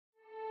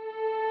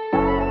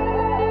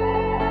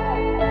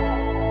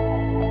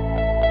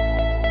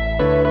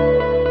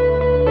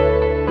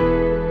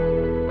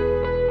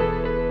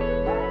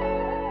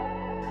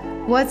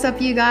What's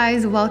up, you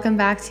guys? Welcome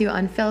back to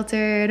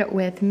Unfiltered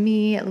with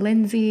me,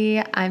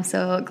 Lindsay. I'm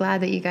so glad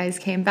that you guys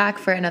came back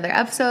for another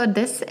episode.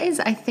 This is,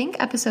 I think,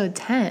 episode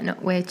 10,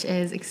 which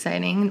is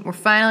exciting. We're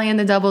finally in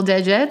the double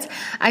digits.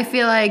 I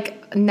feel like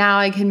now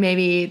I can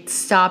maybe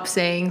stop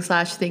saying /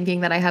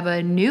 thinking that I have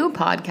a new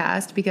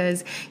podcast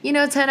because, 10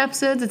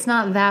 episodes, it's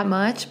not that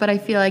much, but I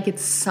feel like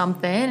it's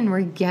something and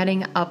we're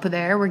getting up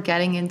there. We're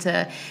getting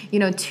into,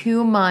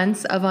 2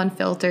 months of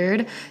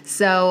Unfiltered.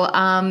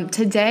 So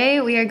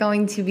today we are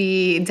going to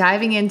be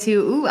diving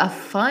into a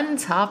fun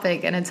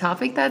topic, and a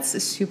topic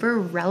that's super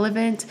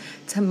relevant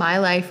to my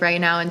life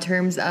right now in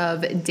terms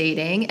of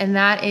dating, and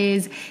that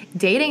is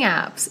dating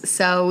apps.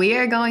 So we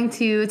are going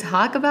to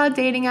talk about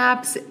dating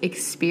apps,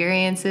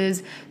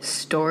 experiences,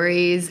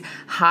 stories,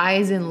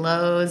 highs and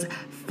lows,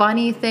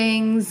 funny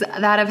things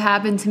that have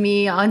happened to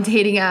me on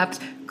dating apps,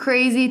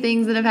 crazy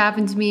things that have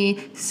happened to me,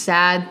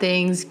 sad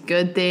things,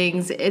 good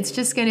things. It's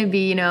just going to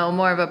be,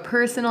 more of a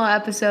personal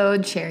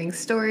episode, sharing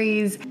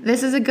stories.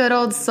 This is a good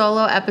old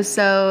solo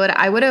episode.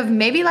 I would have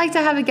maybe liked to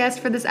have a guest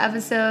for this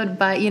episode,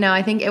 but,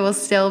 I think it will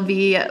still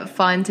be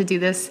fun to do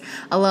this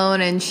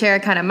alone and share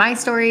kind of my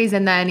stories.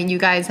 And then you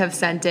guys have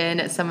sent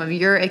in some of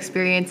your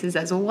experiences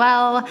as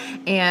well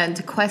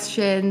and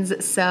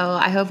questions. So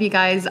I hope you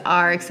guys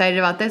are excited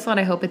about this one.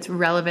 I hope it's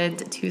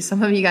relevant to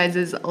some of you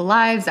guys'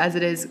 lives as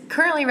it is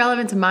currently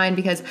relevant to mine,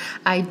 because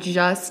I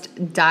just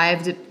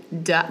dove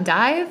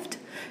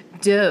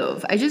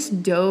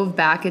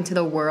back into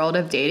the world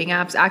of dating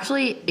apps,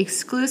 actually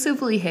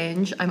exclusively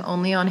Hinge. I'm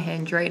only on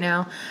Hinge right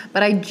now,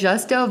 but I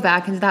just dove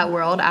back into that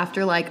world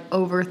after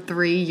over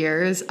 3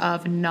 years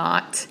of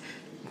not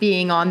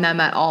being on them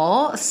at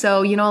all.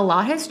 So, a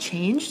lot has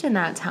changed in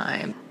that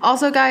time.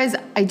 Also, guys,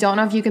 I don't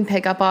know if you can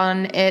pick up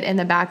on it in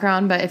the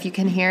background, but if you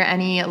can hear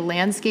any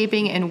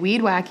landscaping and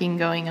weed whacking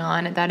going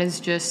on, that is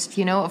just,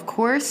 of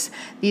course,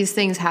 these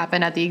things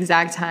happen at the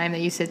exact time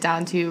that you sit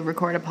down to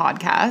record a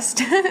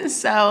podcast.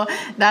 So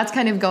that's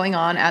kind of going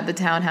on at the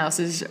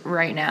townhouses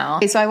right now.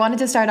 Okay, so I wanted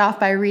to start off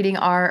by reading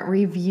our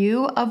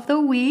review of the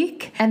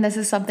week. And this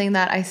is something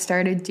that I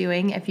started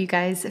doing. If you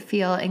guys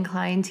feel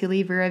inclined to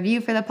leave a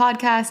review for the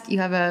podcast, you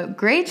have a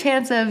great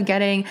chance of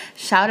getting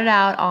shouted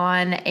out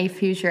on a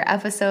future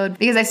episode,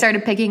 because I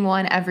started picking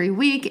one every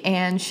week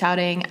and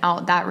shouting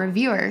out that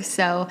reviewer.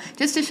 So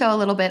just to show a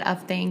little bit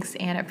of thanks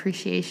and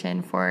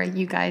appreciation for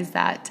you guys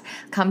that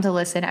come to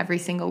listen every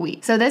single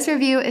week. So this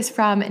review is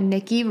from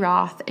Nikki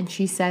Roth, and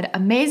she said,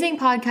 "Amazing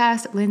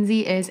podcast.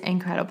 Lindsay is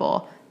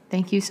incredible."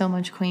 Thank you so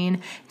much,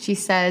 Queen. She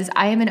says,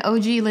 "I am an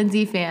OG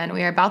Lindsay fan.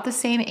 We are about the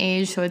same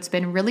age, so it's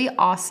been really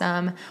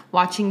awesome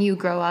watching you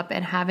grow up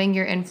and having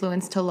your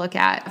influence to look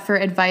at for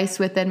advice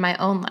within my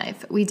own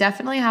life. We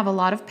definitely have a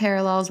lot of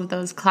parallels with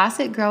those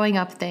classic growing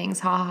up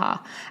things. Ha ha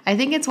ha. I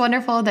think it's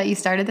wonderful that you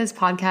started this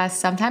podcast.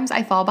 Sometimes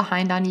I fall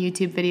behind on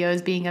YouTube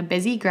videos being a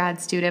busy grad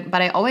student,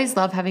 but I always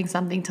love having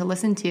something to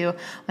listen to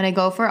when I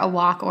go for a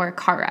walk or a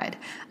car ride.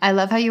 I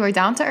love how you are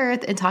down to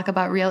earth and talk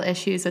about real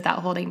issues without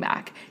holding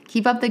back.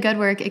 Keep up the good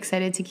work.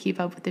 Excited to keep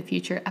up with the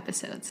future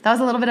episodes." That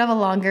was a little bit of a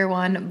longer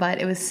one, but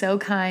it was so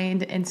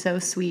kind and so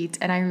sweet.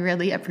 And I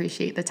really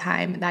appreciate the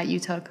time that you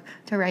took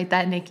to write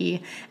that,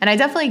 Nikki. And I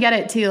definitely get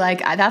it too.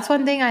 That's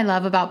one thing I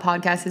love about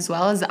podcasts as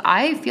well, is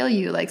I feel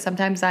you.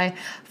 Sometimes I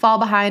fall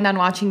behind on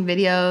watching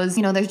videos.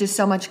 There's just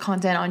so much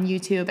content on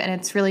YouTube, and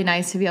it's really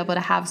nice to be able to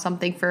have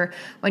something for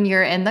when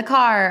you're in the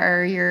car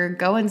or you're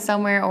going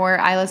somewhere. Or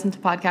I listen to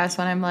podcasts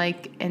when I'm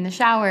in the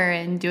shower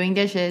and doing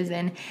dishes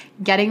and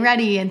getting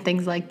ready and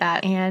things like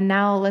that. And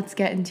now let's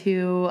get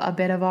into a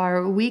bit of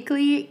our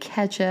weekly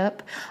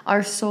catch-up,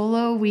 our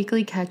solo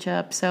weekly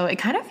catch-up. So it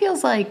kind of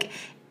feels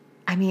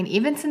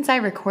even since I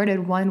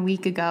recorded 1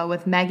 week ago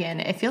with Megan,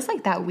 it feels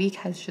like that week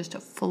has just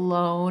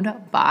flown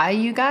by,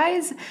 you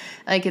guys.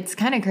 It's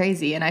kind of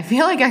crazy, and I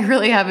feel like I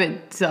really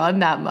haven't done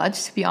that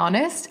much, to be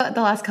honest. But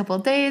the last couple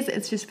of days,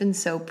 it's just been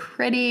so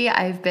pretty.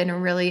 I've been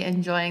really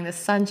enjoying the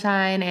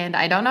sunshine, and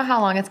I don't know how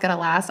long it's going to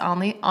last.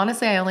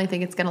 Honestly, I only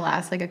think it's going to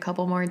last a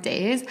couple more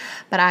days,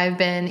 but I've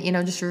been,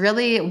 just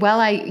really,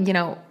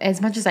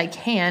 as much as I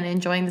can,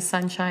 enjoying the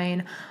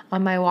sunshine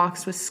on my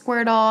walks with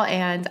Squirtle,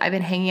 and I've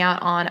been hanging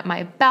out on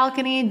my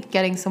balcony,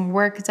 getting some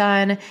work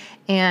done,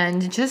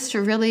 and just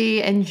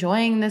really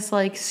enjoying this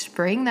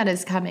spring that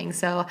is coming.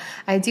 So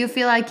I do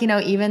feel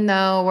even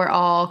though we're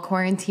all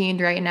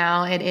quarantined right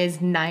now, it is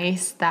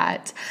nice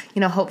that,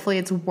 hopefully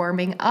it's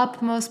warming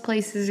up most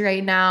places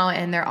right now,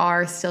 and there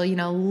are still,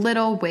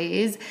 little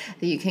ways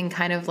that you can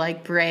kind of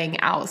bring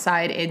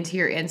outside into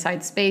your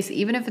inside space,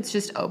 even if it's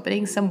just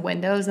opening some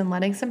windows and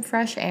letting some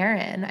fresh air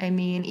in.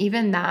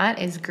 Even that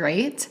is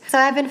great. So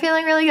I've been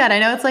feeling really good. I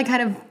know it's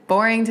kind of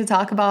boring to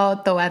talk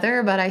about the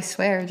weather, but I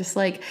swear, just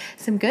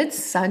some good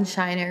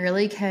sunshine, it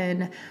really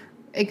can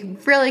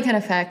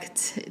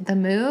affect the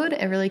mood.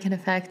 It really can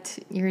affect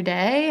your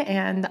day,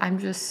 and I'm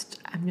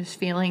just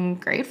feeling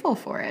grateful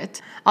for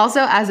it.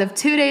 Also, as of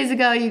 2 days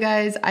ago, you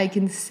guys, I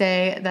can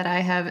say that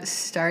I have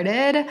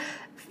started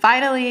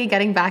finally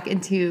getting back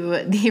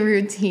into the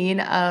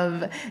routine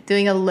of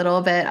doing a little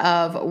bit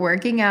of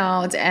working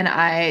out. And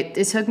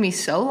it took me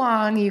so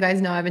long. You guys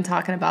know I've been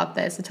talking about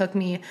this. It took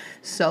me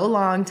so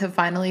long to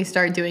finally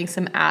start doing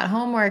some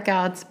at-home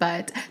workouts,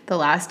 but the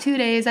last 2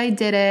 days I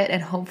did it,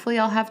 and hopefully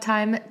I'll have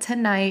time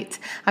tonight.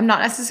 I'm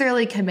not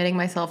necessarily committing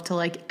myself to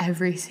like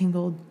every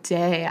single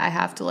day I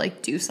have to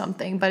like do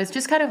something, but it's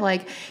just kind of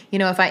like,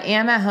 if I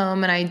am at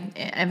home and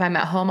if I'm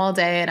at home all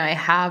day and I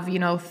have,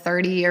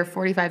 30 or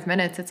 45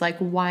 minutes, it's like,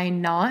 why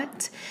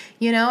not?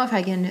 If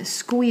I can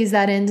squeeze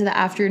that into the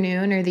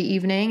afternoon or the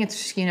evening,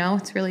 it's,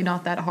 it's really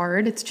not that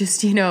hard. It's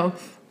just,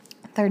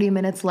 30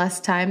 minutes less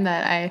time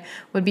that I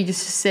would be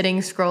just sitting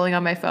scrolling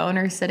on my phone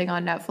or sitting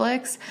on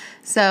Netflix.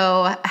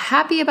 So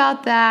happy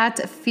about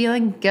that,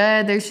 feeling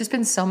good. There's just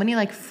been so many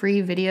like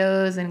free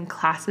videos and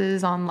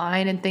classes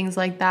online and things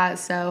like that.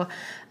 So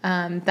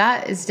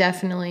that is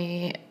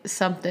definitely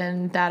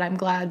something that I'm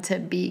glad to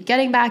be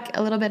getting back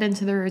a little bit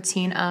into the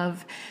routine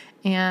of.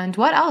 And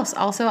what else?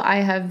 Also,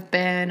 I have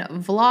been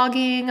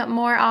vlogging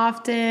more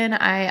often.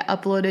 I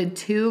uploaded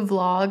 2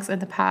 vlogs in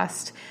the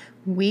past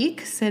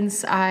week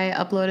since I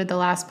uploaded the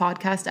last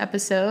podcast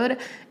episode,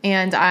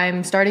 and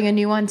I'm starting a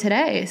new one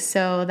today.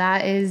 So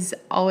that is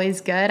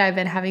always good. I've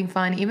been having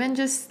fun, even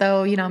just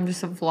though, I'm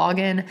just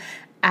vlogging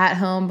at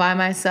home by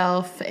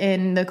myself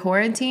in the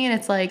quarantine.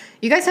 It's like,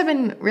 you guys have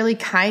been really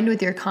kind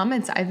with your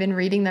comments. I've been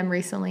reading them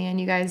recently,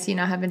 and you guys,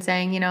 have been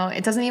saying,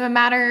 it doesn't even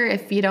matter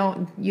if you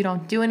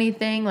don't do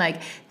anything.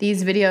 Like,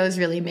 these videos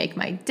really make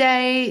my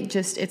day.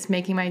 Just, it's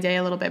making my day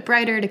a little bit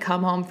brighter to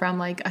come home from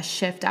like a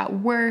shift at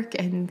work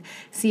and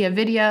see a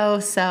video.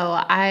 So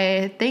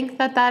I think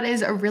that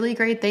is a really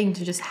great thing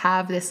to just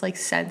have this like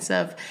sense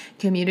of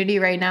community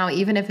right now,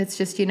 even if it's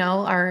just,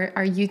 our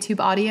YouTube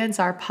audience,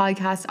 our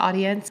podcast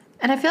audience.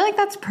 And I feel like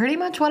that's pretty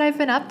much what I've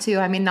been up to.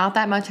 I mean, not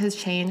that much has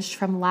changed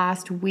from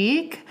last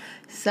week.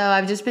 So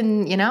I've just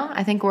been,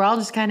 I think we're all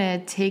just kind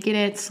of taking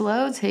it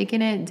slow,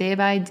 taking it day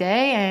by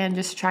day, and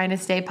just trying to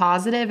stay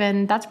positive.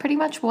 And that's pretty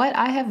much what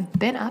I have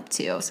been up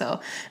to. So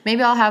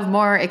maybe I'll have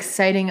more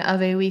exciting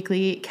of a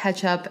weekly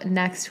catch up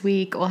next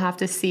week. We'll have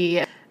to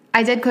see.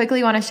 I did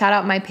quickly want to shout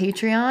out my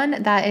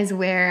Patreon. That is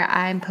where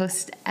I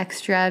post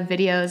extra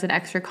videos and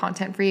extra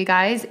content for you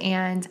guys.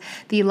 And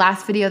the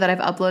last video that I've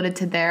uploaded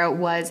to there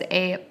was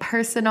a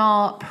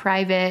personal,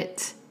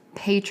 private,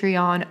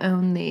 Patreon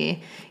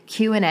only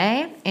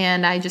Q&A,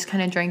 and I just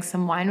kind of drank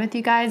some wine with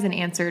you guys and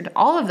answered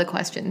all of the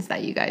questions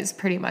that you guys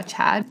pretty much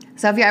had.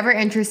 So if you're ever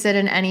interested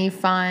in any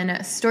fun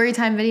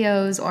storytime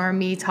videos or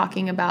me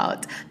talking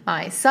about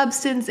my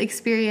substance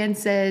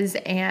experiences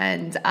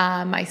and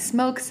my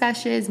smoke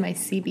sessions, my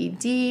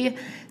CBD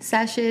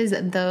sessions,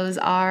 those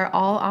are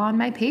all on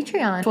my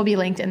Patreon. It will be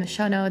linked in the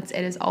show notes.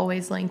 It is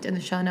always linked in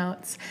the show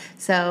notes.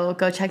 So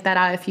go check that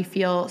out if you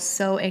feel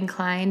so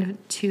inclined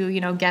to,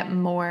 get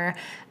more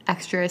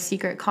extra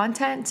secret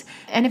content.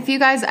 And if you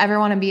guys ever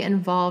want to be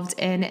involved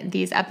in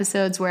these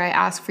episodes where I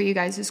ask for you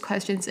guys'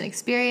 questions and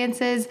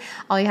experiences,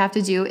 all you have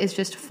to do is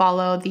just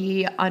follow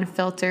the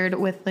Unfiltered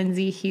with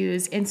Lindsay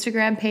Hughes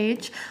Instagram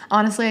page.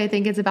 Honestly, I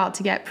think it's about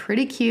to get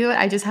pretty cute.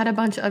 I just had a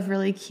bunch of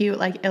really cute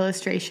like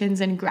illustrations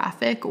and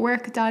graphic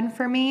work done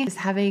for me. Just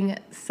having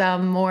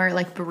some more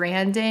like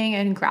branding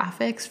and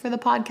graphics for the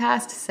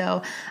podcast.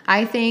 So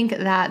I think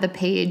that the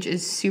page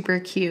is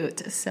super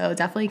cute. So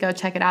definitely go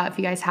check it out if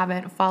you guys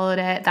haven't followed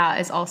it.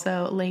 That is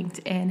also linked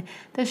in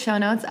the show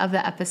notes of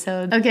the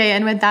episode. Okay,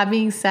 and with that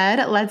being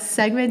said, let's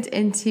segment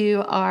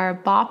into our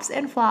bops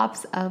and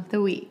flops of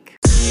the week.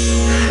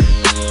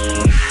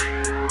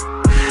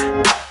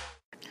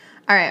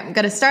 All right, I'm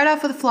going to start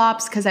off with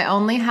flops because I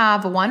only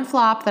have one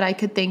flop that I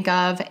could think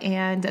of,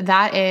 and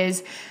that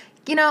is,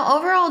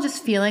 overall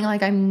just feeling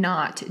like I'm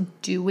not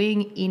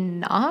doing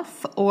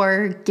enough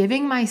or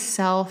giving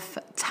myself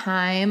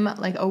time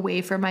like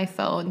away from my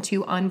phone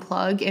to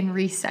unplug and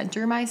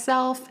recenter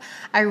myself.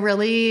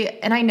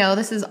 And I know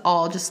this is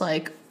all just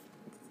like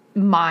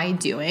my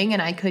doing,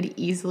 and I could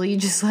easily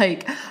just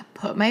like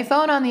put my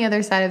phone on the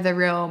other side of the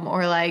room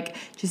or like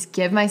just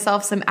give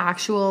myself some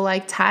actual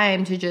like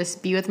time to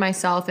just be with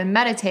myself and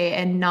meditate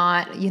and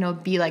not,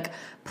 be like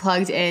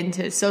plugged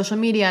into social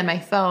media on my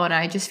phone.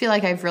 I just feel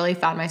like I've really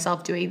found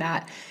myself doing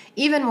that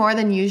even more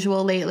than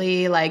usual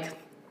lately. Like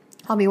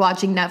I'll be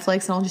watching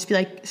Netflix and I'll just be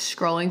like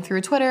scrolling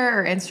through Twitter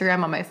or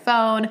Instagram on my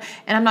phone,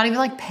 and I'm not even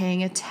like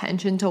paying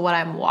attention to what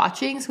I'm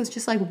watching. So it's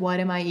just like, what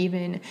am I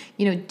even,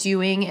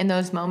 doing in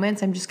those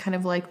moments? I'm just kind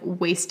of like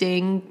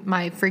wasting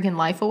my freaking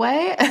life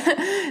away.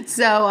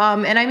 So,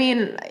 and I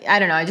mean, I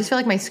don't know. I just feel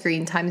like my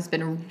screen time has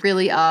been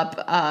really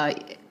up,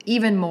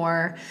 even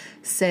more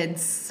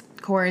since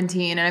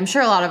quarantine, and I'm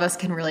sure a lot of us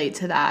can relate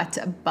to that,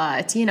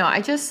 but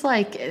I just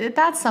like,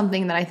 that's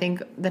something that I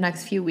think the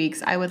next few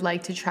weeks I would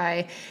like to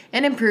try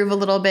and improve a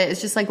little bit. It's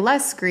just like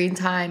less screen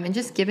time and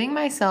just giving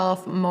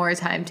myself more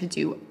time to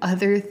do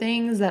other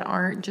things that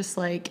aren't just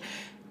like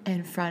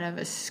in front of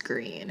a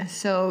screen.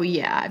 So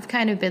yeah, I've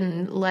kind of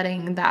been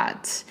letting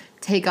that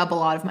take up a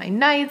lot of my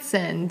nights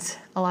and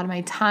a lot of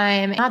my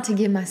time. Not to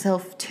give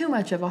myself too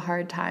much of a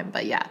hard time,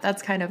 but yeah,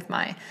 that's kind of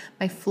my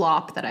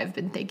flop that I've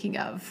been thinking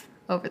of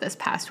over this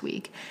past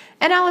week.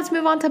 And now let's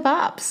move on to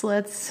bops.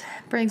 Let's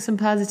bring some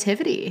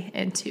positivity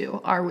into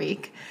our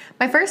week.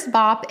 My first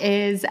bop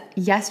is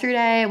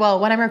yesterday, well,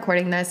 when I'm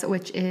recording this,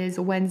 which is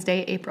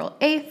Wednesday, April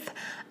 8th.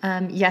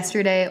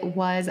 Yesterday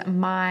was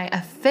my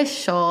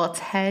official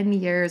 10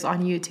 years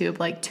on YouTube,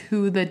 like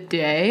to the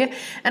day.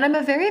 And I'm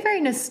a very, very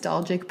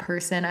nostalgic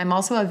person. I'm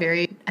also I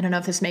don't know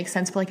if this makes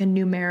sense, but like a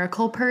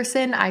numerical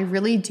person. I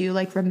really do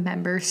like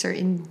remember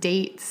certain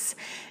dates,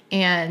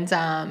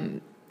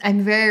 and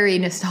I'm very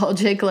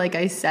nostalgic, like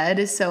I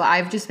said. So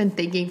I've just been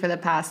thinking for the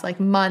past like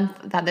month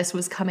that this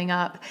was coming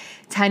up.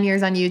 10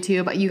 years on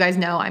YouTube. You guys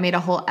know I made a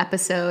whole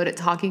episode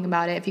talking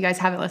about it. If you guys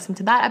haven't listened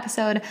to that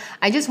episode,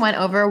 I just went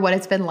over what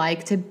it's been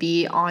like to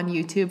be on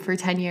YouTube for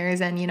 10 years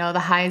and, you know, the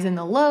highs and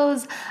the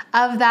lows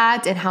of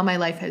that and how my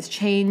life has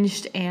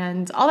changed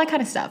and all that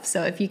kind of stuff.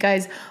 So if you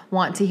guys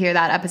want to hear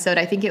that episode,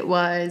 I think it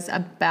was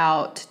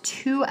about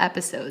 2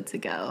 episodes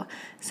ago.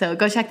 So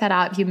go check that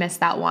out if you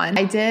missed that one.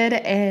 I did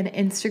an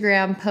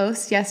Instagram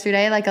post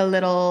yesterday, like a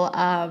little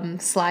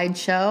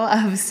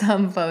slideshow of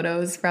some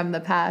photos from the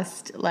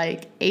past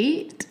like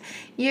 8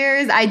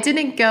 years. I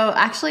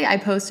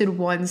posted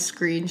one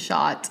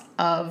screenshot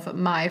of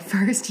my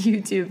first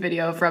YouTube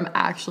video from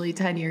actually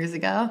 10 years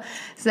ago.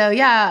 So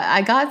yeah,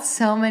 I got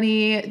so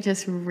many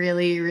just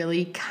really,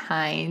 really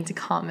kind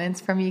comments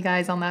from you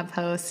guys on that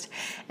post.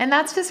 And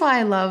that's just why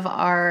I love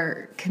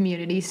our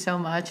community so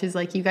much, is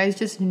like you guys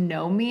just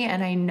know me,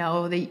 and I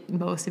know that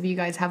most of you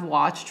guys have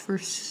watched for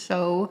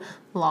so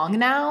long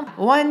now.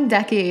 1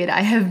 decade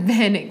I have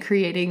been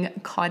creating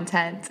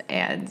content,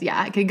 and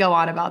yeah, I could go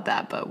on about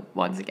that, but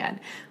once again,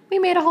 we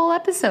made a whole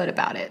episode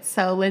about it.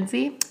 So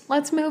Lindsay,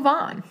 let's move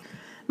on.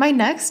 My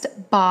next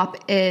bop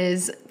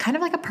is kind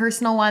of like a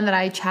personal one that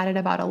I chatted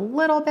about a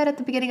little bit at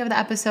the beginning of the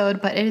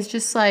episode, but it is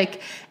just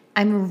like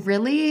I'm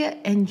really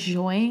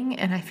enjoying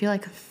and I feel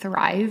like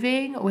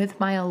thriving with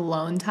my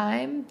alone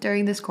time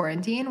during this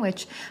quarantine,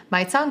 which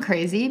might sound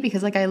crazy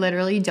because like I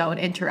literally don't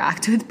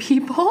interact with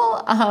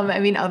people. I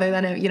mean, other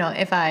than, you know,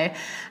 if I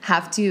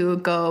have to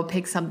go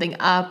pick something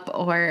up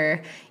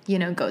or, you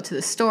know, go to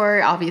the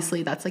store,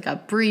 obviously that's like a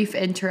brief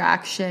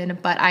interaction,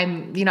 but I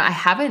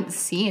haven't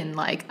seen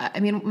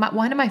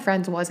one of my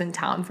friends was in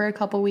town for a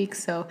couple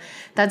weeks. So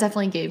that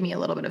definitely gave me a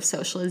little bit of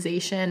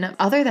socialization.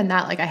 Other than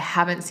that, like I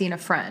haven't seen a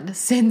friend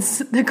since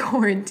the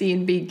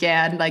quarantine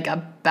began like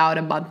about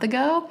a month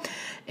ago.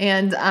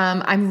 And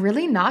I'm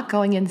really not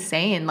going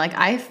insane. Like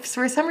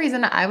for some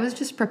reason, I was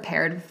just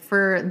prepared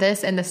for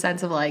this in the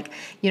sense of like,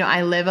 you know,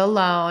 I live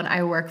alone,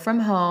 I work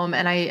from home,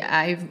 and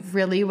I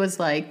really was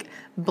like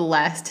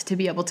blessed to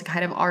be able to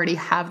kind of already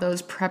have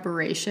those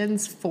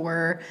preparations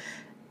for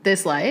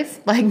this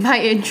life, like my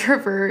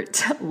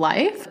introvert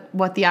life.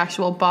 What the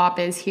actual bop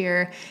is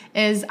here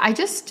is I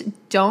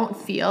just don't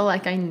feel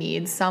like I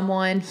need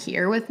someone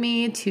here with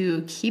me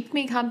to keep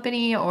me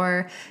company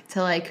or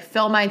to like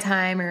fill my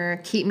time or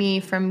keep me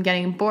from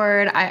getting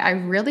bored. I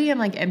really am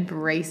like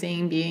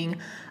embracing being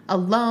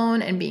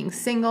alone and being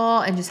single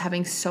and just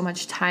having so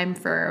much time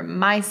for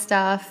my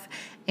stuff.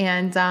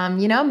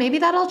 And, you know, maybe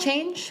that'll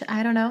change.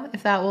 I don't know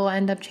if that will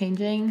end up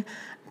changing.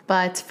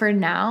 But for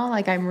now,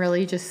 like I'm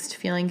really just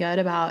feeling good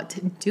about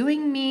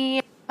doing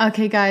me.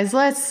 Okay, guys,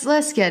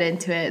 let's get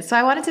into it. So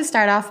I wanted to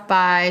start off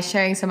by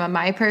sharing some of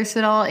my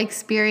personal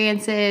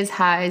experiences,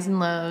 highs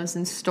and lows,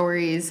 and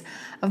stories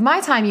of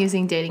my time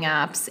using dating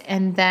apps.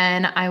 And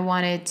then I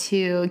wanted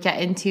to get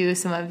into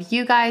some of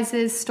you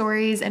guys'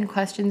 stories and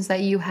questions that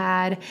you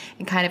had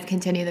and kind of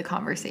continue the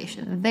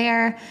conversation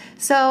there.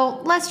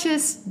 So let's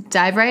just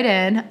dive right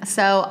in.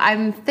 So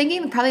I'm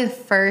thinking probably the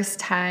first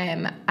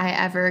time I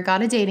ever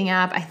got a dating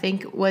app, I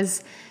think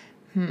was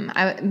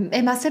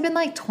it must have been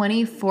like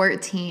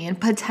 2014,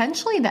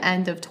 potentially the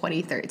end of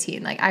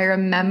 2013. Like I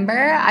remember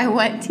I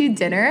went to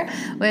dinner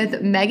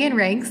with Megan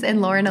Ranks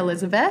and Lauren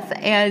Elizabeth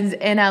and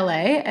in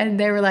LA, and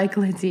they were like,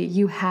 Lindsay,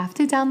 you have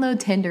to download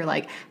Tinder.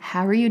 Like,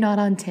 how are you not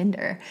on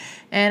Tinder?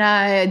 And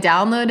I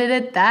downloaded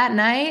it that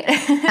night.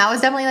 That was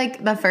definitely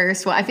like the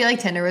first one. I feel like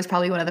Tinder was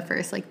probably one of the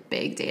first like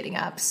big dating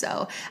apps.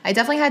 So I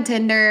definitely had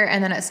Tinder.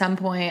 And then at some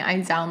point I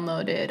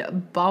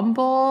downloaded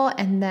Bumble.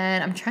 And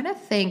then I'm trying to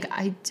think,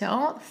 I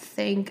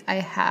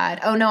had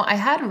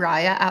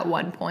Raya at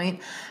one point,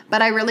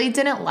 but I really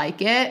didn't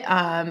like it.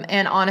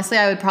 And honestly,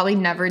 I would probably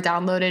never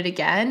download it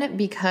again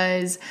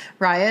because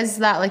Raya is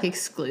that like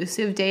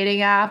exclusive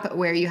dating app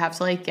where you have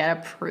to like get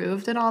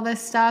approved and all this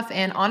stuff.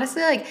 And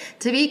honestly, like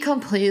to be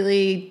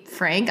completely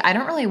frank, I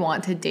don't really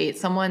want to date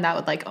someone that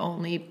would like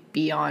only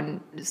be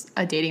on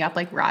a dating app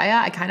like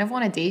Raya. I kind of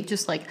want to date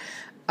just like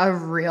a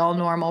real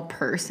normal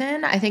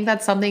person. I think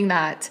that's something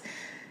that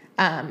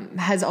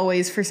has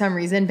always, for some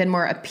reason, been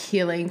more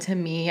appealing to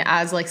me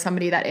as like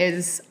somebody that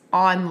is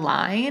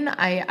online.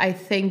 I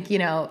think, you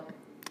know,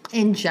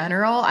 in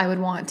general, I would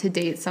want to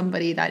date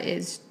somebody that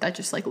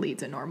just like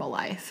leads a normal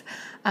life.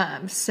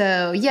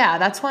 So yeah,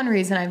 that's one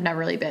reason I've never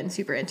really been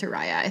super into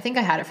Raya. I think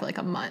I had it for like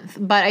a month,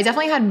 but I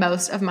definitely had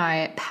most of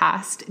my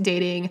past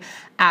dating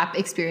app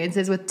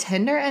experiences with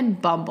Tinder and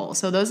Bumble.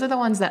 So those are the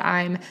ones that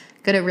I'm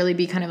going to really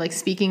be kind of like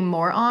speaking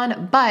more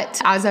on.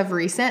 But as of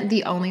recent,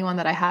 the only one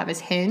that I have is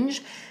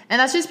Hinge. And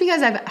that's just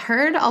because I've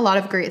heard a lot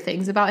of great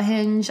things about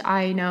Hinge.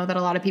 I know that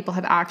a lot of people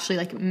have actually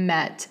like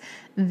met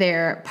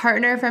their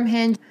partner from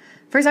Hinge.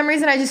 For some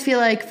reason, I just feel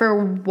like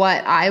for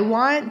what I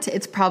want,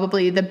 it's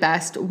probably the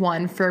best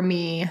one for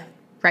me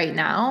right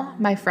now.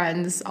 My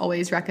friends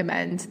always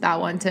recommend that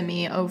one to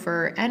me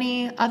over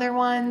any other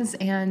ones.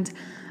 And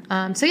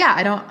so yeah,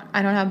 I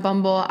don't have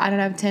Bumble, I don't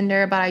have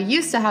Tinder, but I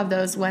used to have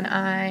those when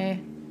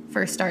I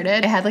first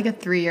started. I had like a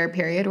 3-year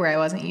period where I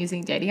wasn't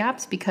using dating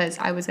apps because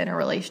I was in a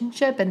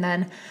relationship, and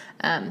then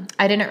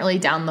I didn't really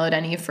download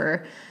any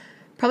for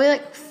probably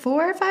like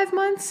 4 or 5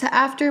 months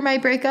after my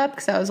breakup,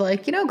 because I was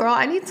like, girl,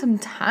 I need some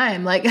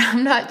time. Like,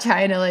 I'm not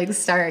trying to like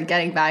start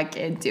getting back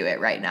into it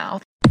right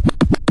now.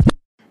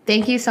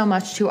 Thank you so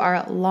much to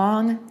our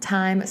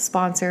long-time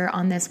sponsor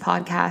on this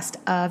podcast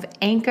of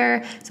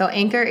Anchor. So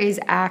Anchor is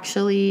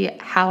actually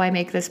how I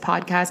make this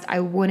podcast.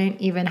 I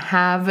wouldn't even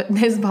have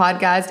this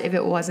podcast if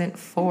it wasn't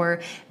for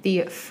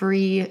the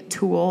free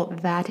tool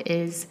that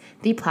is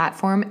the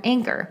platform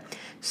Anchor.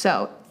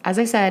 So as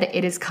I said,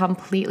 it is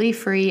completely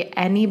free.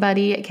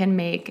 Anybody can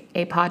make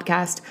a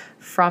podcast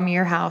from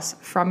your house,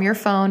 from your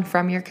phone,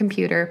 from your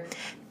computer.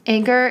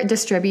 Anchor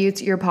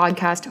distributes your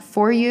podcast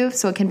for you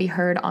so it can be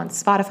heard on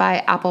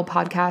Spotify, Apple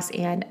Podcasts,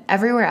 and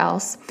everywhere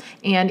else.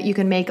 And you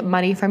can make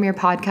money from your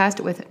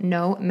podcast with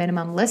no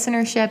minimum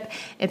listenership.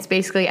 It's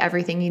basically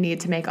everything you need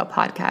to make a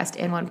podcast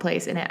in one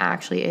place. And it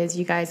actually is.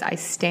 You guys, I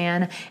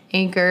stan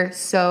Anchor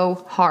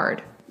so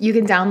hard. You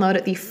can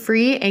download the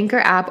free Anchor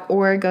app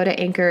or go to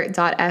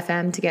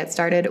anchor.fm to get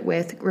started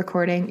with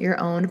recording your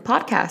own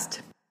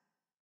podcast.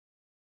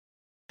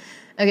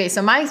 Okay,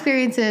 so my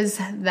experiences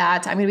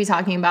that I'm going to be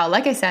talking about,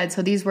 like I said,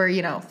 so these were,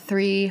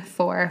 3,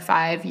 4,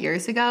 5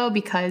 years ago,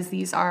 because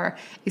these are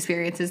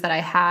experiences that I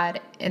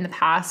had in the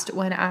past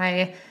when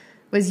I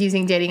was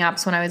using dating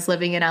apps when I was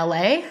living in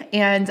LA.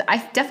 And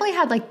I definitely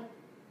had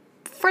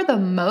for the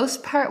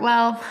most part,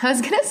 I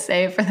was going to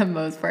say for the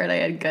most part, I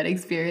had good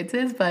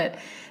experiences, but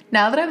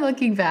now that I'm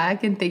looking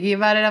back and thinking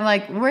about it, I'm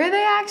like, were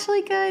they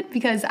actually good?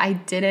 Because I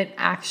didn't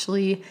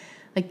actually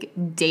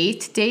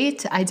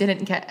date. I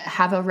didn't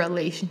have a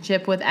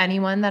relationship with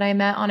anyone that I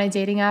met on a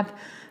dating app.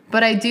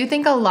 But I do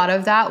think a lot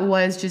of that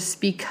was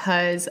just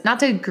because, not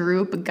to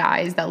group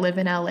guys that live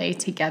in LA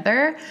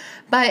together,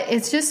 but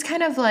it's just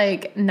kind of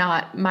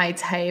not my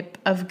type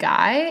of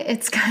guy.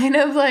 It's kind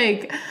of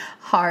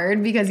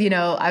hard because,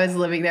 I was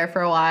living there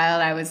for a while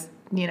and I was,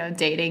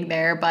 dating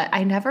there, but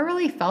I never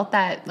really felt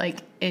that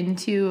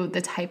into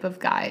the type of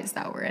guys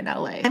that were in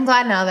LA. I'm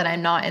glad now that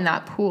I'm not in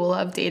that pool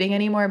of dating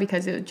anymore,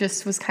 because it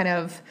just was kind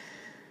of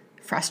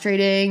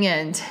frustrating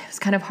and it was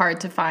kind of hard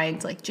to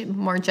find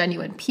more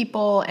genuine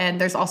people. And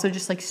there's also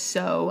just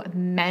so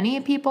many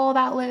people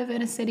that live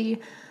in a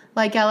city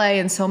like LA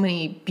and so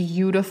many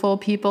beautiful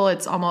people.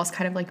 It's almost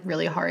kind of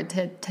really hard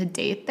to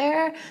date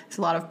there. There's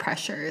a lot of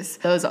pressures.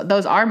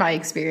 Those are my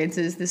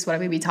experiences. This is what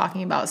I'm going to be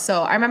talking about.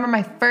 So I remember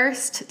my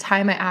first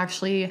time I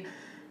actually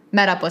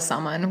met up with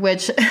someone,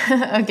 which,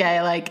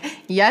 okay,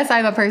 yes,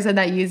 I'm a person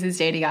that uses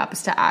dating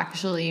apps to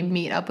actually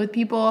meet up with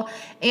people.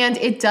 And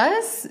it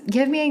does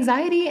give me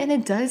anxiety and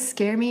it does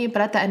scare me.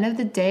 But at the end of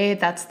the day,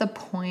 that's the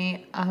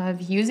point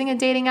of using a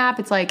dating app.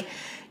 It's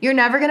you're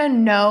never going to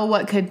know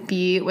what could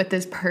be with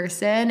this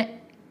person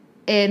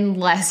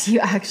unless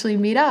you actually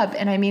meet up.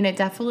 And I mean, it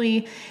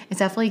definitely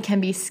can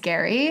be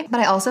scary.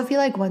 But I also feel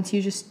once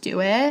you just do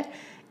it,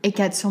 it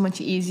gets so much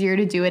easier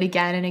to do it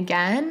again and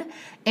again.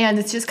 And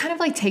it's just kind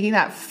of taking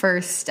that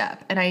first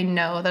step. And I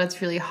know that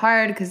it's really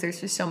hard because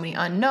there's just so many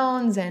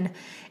unknowns. And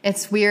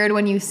it's weird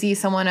when you see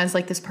someone as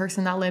this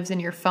person that lives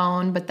in your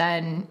phone, but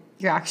then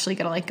you're actually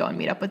going to go and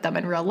meet up with them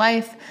in real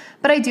life.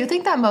 But I do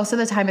think that most of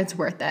the time it's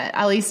worth it,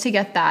 at least to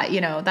get that,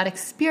 that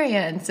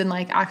experience and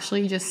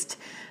actually just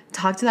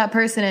talk to that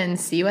person and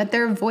see what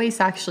their voice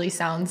actually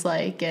sounds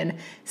like and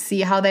see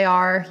how they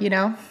are,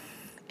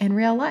 in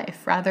real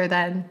life rather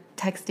than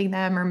texting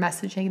them or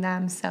messaging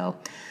them. So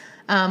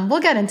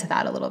we'll get into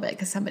that a little bit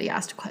because somebody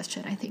asked a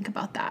question, I think,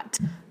 about that.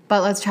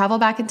 But let's travel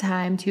back in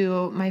time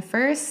to my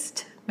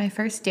first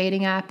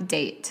dating app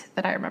date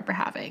that I remember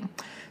having.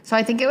 So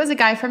I think it was a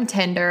guy from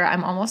Tinder.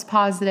 I'm almost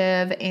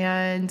positive.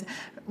 And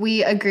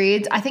we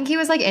agreed. I think he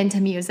was into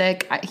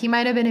music. He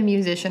might have been a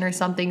musician or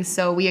something.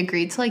 So we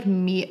agreed to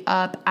meet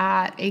up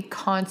at a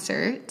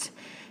concert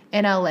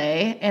in LA.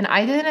 And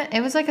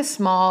it was a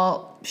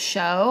small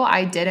show.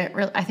 I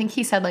think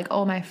he said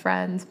oh, my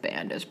friend's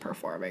band is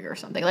performing or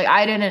something.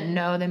 I didn't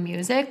know the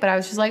music, but I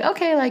was just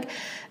okay,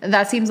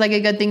 that seems like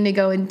a good thing to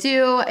go and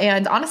do.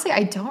 And honestly,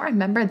 I don't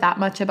remember that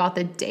much about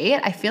the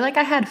date. I feel I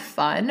had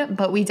fun,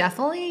 but we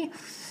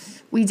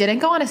didn't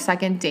go on a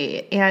second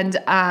date. And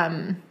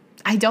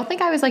I don't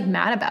think I was like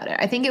mad about it.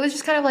 I think it was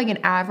just kind of like an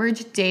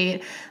average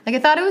date. Like I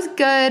thought it was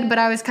good, but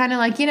I was kind of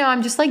like,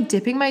 I'm just like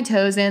dipping my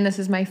toes in. This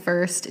is my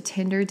first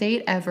Tinder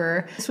date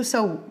ever. This was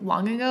so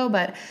long ago,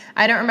 but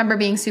I don't remember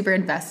being super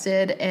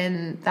invested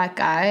in that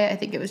guy. I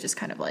think it was just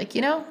kind of like,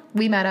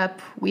 we met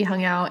up, we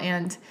hung out,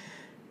 and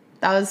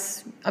that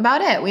was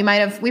about it.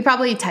 We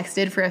probably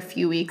texted for a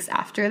few weeks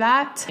after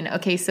that. And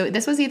okay, so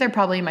this was either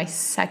probably my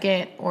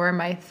second or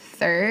my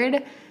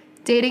third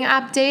dating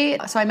app date.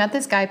 So I met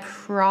this guy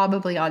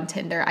probably on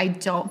Tinder. I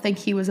don't think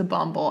he was a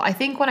Bumble. I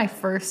think when I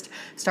first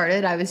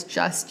started, I was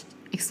just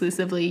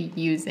exclusively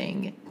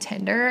using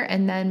Tinder.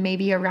 And then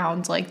maybe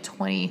around like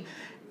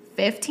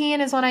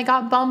 2015 is when I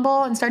got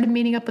Bumble and started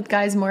meeting up with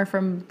guys more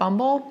from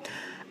Bumble.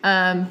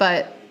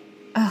 Okay,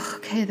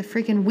 the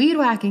freaking weed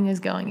whacking is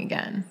going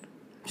again.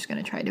 I'm just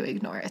going to try to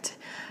ignore it.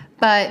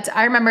 But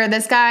I remember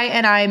this guy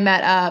and I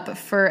met up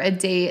for a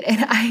date,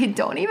 and I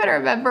don't even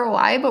remember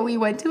why, but we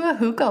went to a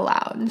hookah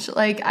lounge.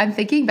 Like, I'm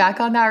thinking back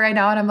on that right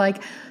now, and I'm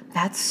like,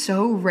 that's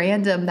so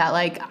random that,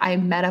 like, I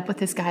met up with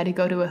this guy to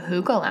go to a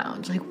hookah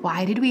lounge. Like,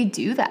 why did we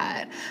do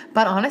that?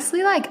 But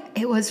honestly, like,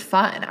 it was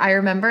fun. I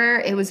remember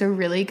it was a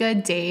really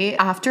good date.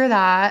 After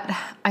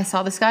that, I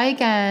saw this guy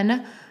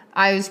again.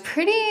 I was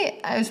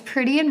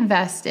pretty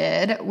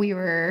invested. We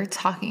were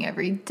talking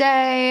every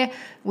day.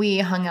 We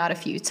hung out a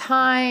few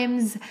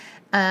times.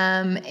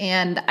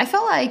 And I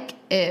felt like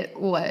it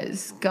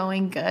was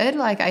going good.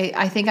 Like,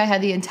 I think I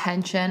had the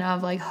intention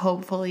of like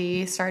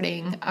hopefully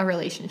starting a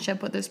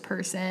relationship with this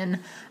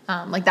person.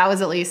 Like that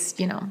was at least,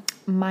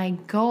 my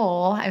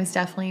goal. I was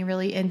definitely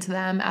really into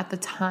them at the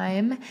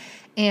time.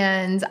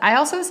 And I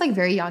also was like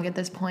very young at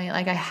this point.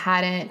 Like I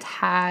hadn't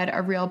had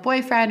a real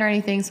boyfriend or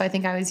anything. So I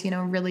think I was,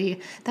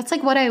 really, that's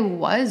like what I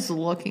was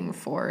looking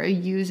for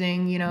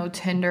using,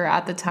 Tinder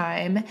at the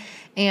time.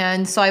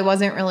 And so I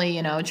wasn't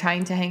really,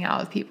 trying to hang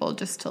out with people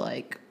just to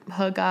like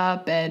hook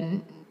up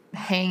and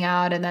hang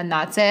out and then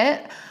that's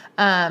it.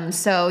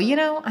 So,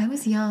 I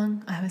was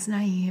young, I was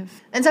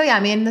naive. And so, yeah,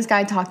 me and this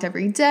guy talked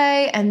every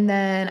day. And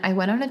then I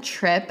went on a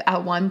trip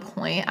at one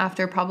point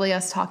after probably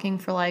us talking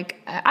for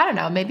like, I don't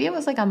know, maybe it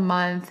was like a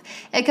month.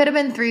 It could have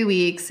been 3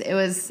 weeks. It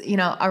was,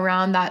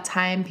 around that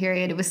time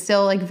period. It was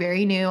still like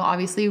very new.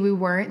 Obviously we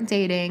weren't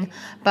dating,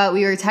 but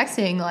we were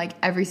texting like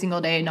every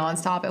single day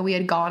nonstop. And we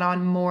had gone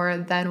on more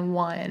than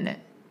one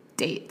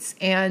dates.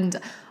 And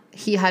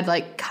he had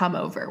like come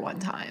over one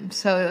time.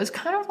 So it was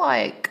kind of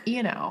like,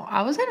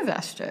 I was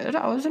invested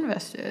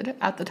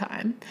at the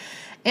time.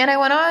 And I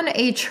went on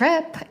a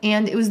trip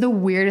and it was the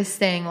weirdest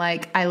thing.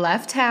 Like I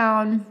left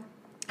town.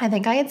 I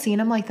think I had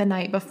seen him like the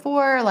night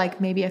before, like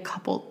maybe a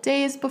couple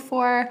days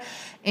before.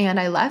 And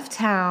I left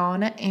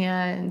town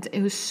and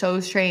it was so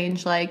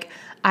strange. Like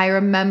I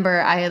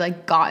remember I had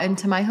like gotten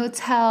to my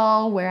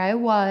hotel where I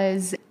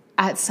was.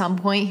 At some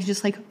point, he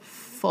just like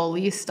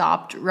fully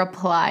stopped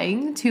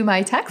replying to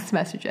my text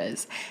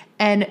messages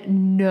and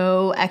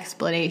no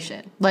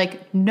explanation.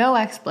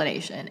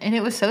 And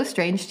it was so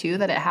strange too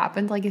that it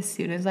happened like as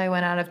soon as I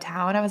went out of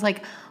town. I was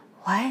like,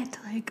 what?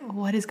 Like,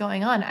 what is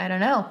going on? I don't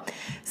know.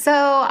 So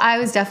I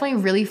was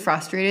definitely really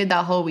frustrated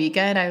that whole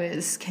weekend. I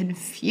was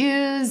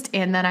confused.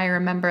 And then I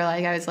remember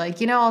like, I was like,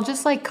 I'll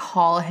just like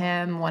call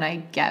him when I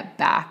get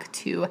back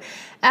to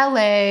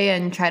LA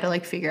and try to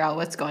like figure out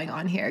what's going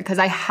on here. Cause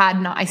I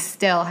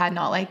still had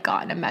not like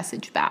gotten a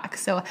message back.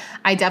 So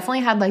I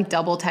definitely had like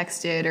double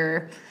texted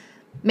or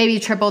maybe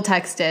triple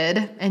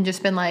texted and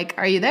just been like,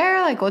 are you there?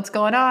 Like, what's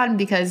going on?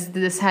 Because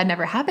this had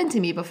never happened to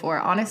me before.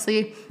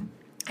 Honestly,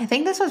 I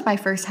think this was my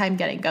first time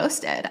getting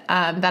ghosted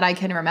that I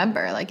can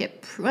remember.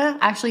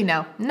 Actually,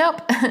 no.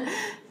 Nope.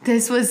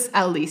 This was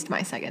at least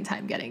my second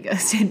time getting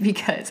ghosted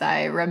because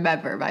I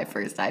remember my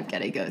first time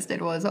getting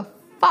ghosted was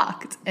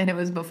fucked and it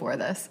was before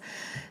this.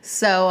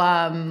 So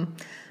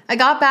I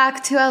got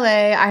back to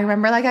LA. I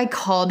remember like I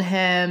called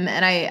him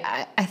and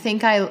I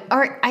think I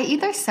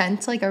either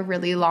sent like a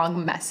really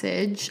long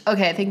message.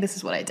 Okay, I think this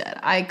is what I did.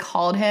 I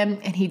called him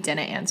and he didn't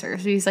answer.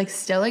 So he's like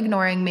still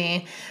ignoring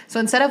me. So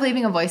instead of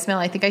leaving a voicemail,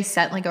 I think I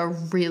sent like a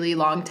really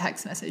long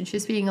text message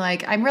just being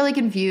like, I'm really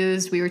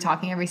confused. We were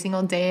talking every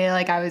single day.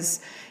 Like I was,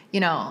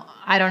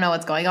 I don't know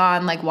what's going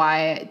on. Like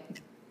why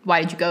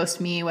did you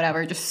ghost me?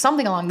 Whatever, just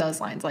something along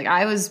those lines. Like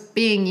I was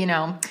being,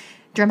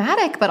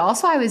 dramatic, but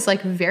also I was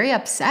like very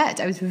upset.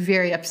 I was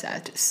very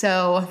upset.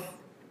 So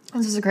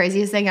this was the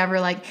craziest thing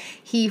ever. Like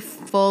he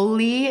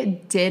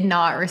fully did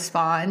not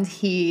respond.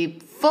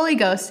 He fully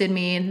ghosted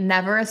me,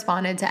 never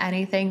responded to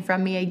anything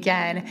from me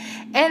again.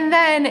 And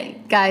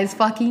then guys,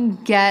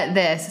 fucking get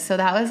this. So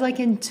that was like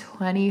in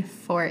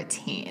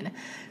 2014.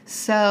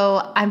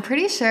 So I'm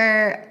pretty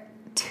sure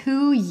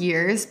 2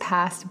 years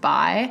passed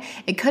by.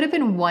 It could have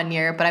been 1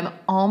 year, but I'm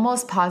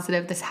almost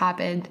positive this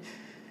happened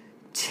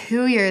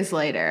 2 years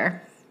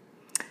later.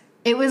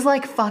 It was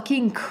like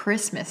fucking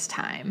Christmas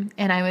time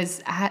and I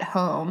was at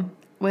home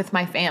with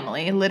my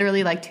family,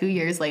 literally like 2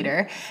 years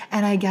later,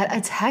 and I get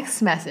a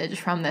text message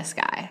from this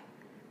guy.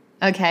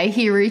 Okay,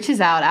 he reaches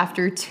out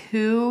after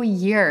 2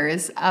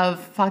 years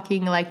of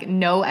fucking like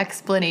no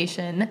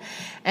explanation,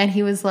 and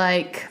he was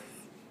like,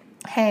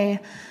 hey,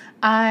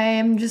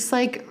 I'm just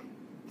like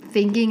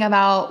thinking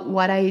about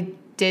what I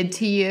did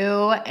to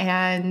you,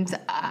 and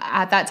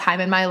at that time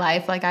in my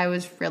life, like I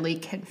was really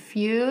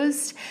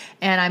confused,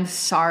 and I'm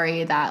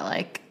sorry that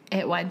like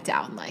it went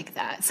down like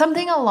that.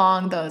 Something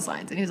along those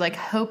lines. And he was like,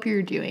 hope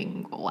you're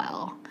doing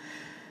well.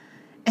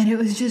 And it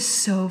was just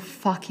so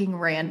fucking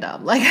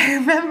random. Like, I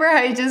remember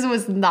I just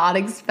was not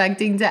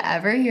expecting to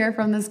ever hear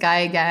from this guy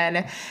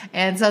again.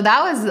 And so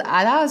that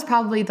was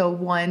probably the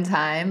one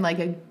time like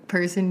a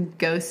person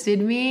ghosted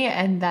me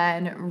and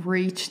then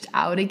reached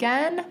out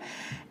again.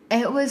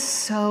 It was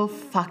so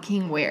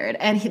fucking weird.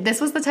 And this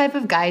was the type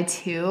of guy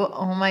too.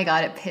 Oh my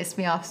God, it pissed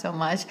me off so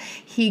much.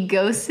 He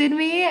ghosted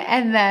me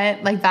and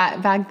then like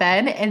back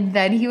then, and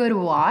then he would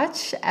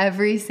watch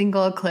every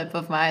single clip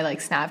of my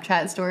like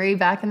Snapchat story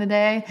back in the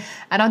day.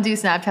 I don't do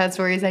Snapchat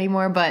stories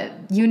anymore, but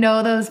you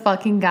know those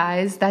fucking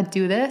guys that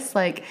do this?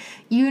 Like,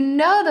 you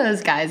know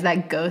those guys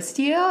that ghost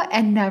you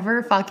and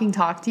never fucking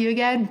talk to you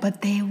again,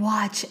 but they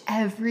watch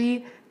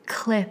every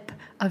clip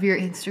of your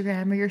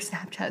Instagram or your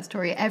Snapchat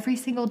story every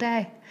single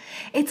day.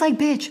 It's like,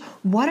 bitch,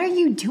 what are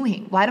you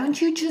doing? Why don't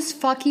you just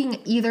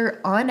fucking either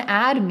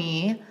unadd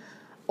me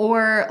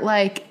or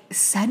like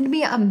send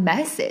me a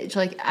message?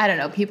 Like, I don't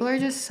know. People are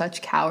just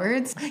such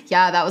cowards.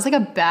 Yeah, that was like a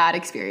bad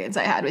experience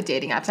I had with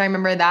dating apps. I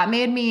remember that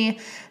made me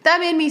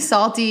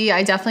salty.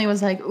 I definitely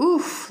was like,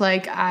 oof,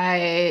 like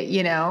I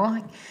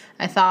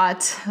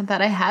thought that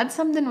I had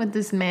something with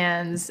this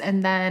man's,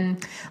 and then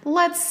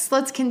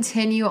let's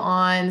continue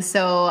on.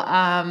 So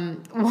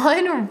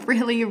one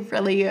really,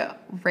 really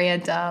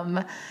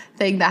random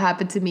thing that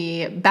happened to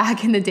me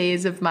back in the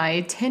days of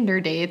my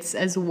Tinder dates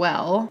as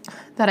well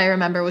that I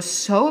remember was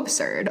so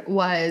absurd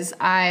was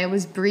I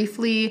was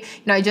briefly,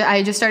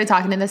 I just started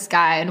talking to this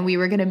guy and we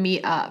were going to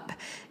meet up.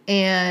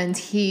 And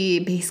he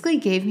basically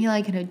gave me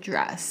like an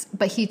address,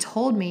 but he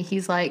told me,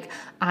 he's like,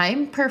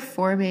 I'm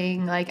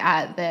performing like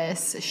at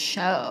this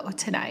show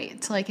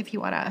tonight, like if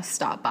you want to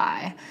stop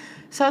by.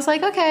 So I was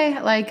like,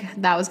 okay, like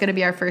that was going to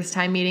be our first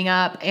time meeting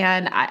up.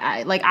 And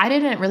I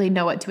didn't really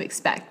know what to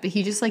expect, but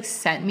he just like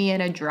sent me an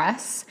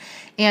address.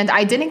 And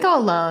I didn't go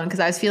alone because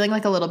I was feeling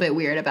like a little bit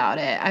weird about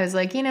it. I was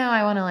like,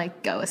 I want to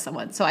like go with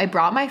someone. So I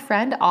brought my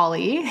friend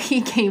Ollie. He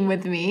came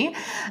with me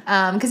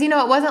because, it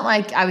wasn't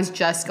like I was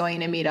just going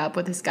to meet up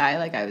with this guy.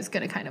 Like I was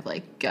going to kind of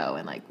like go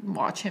and like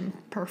watch him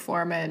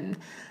perform and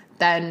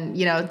then,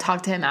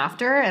 talk to him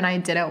after. And I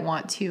didn't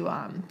want to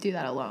do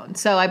that alone.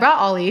 So I brought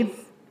Ollie.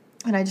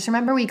 And I just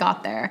remember we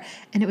got there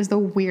and it was the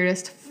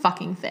weirdest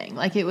fucking thing.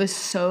 Like it was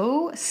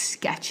so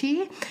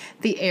sketchy.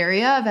 The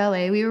area of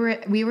LA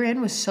we were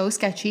in was so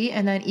sketchy.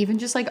 And then even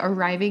just like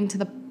arriving to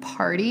the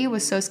party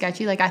was so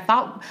sketchy. Like I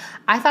thought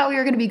we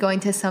were going to be going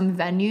to some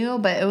venue,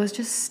 but it was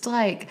just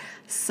like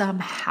some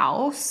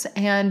house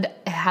and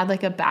it had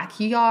like a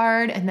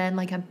backyard and then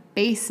like a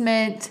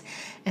basement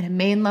and a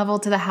main level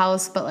to the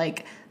house. But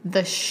like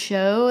the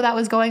show that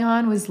was going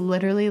on was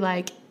literally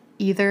like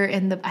either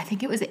I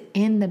think it was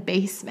in the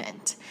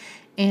basement,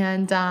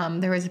 and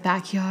there was a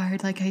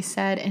backyard, like I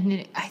said,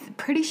 and I'm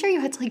pretty sure you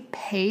had to like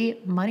pay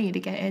money to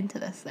get into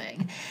this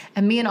thing.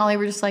 And me and Ollie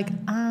were just like,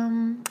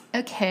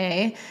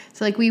 okay.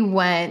 So like we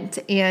went,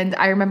 and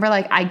I remember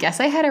like I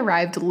guess I had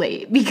arrived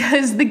late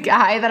because the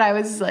guy that I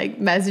was like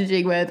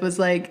messaging with was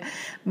like,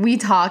 we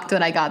talked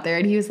when I got there,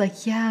 and he was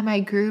like, yeah, my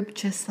group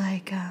just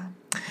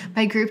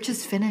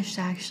finished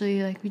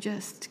actually, like we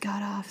just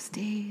got off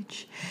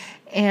stage.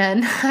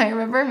 And I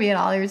remember me and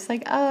Ollie were just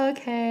like, oh,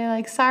 okay,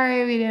 like,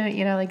 sorry, we didn't,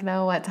 like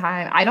know what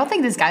time. I don't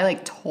think this guy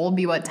like told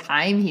me what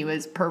time he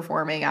was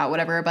performing at,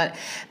 whatever, but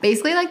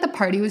basically like the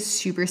party was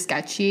super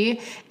sketchy.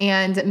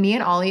 And me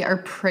and Ollie are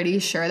pretty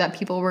sure that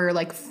people were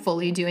like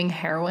fully doing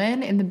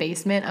heroin in the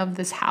basement of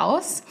this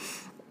house.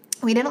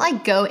 We didn't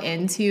like go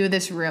into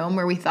this room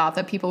where we thought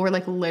that people were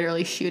like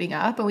literally shooting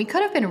up, and we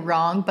could have been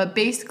wrong, but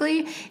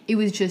basically it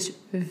was just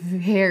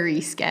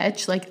very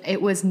sketch. Like it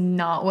was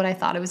not what I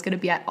thought it was going to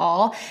be at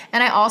all.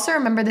 And I also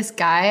remember this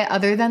guy,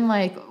 other than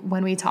like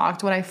when we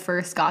talked when I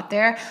first got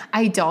there,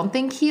 I don't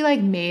think he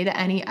like made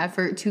any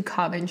effort to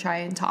come and try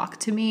and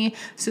talk to me.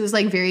 So it was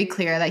like very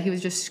clear that he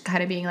was just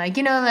kind of being like,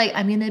 like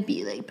I'm going to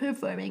be like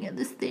performing at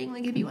this thing,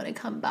 like if you want to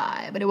come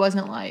by. But it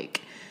wasn't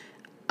like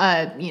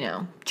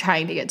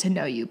trying to get to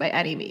know you by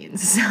any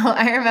means. So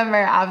I remember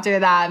after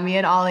that, me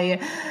and Ollie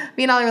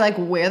were like,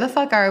 where the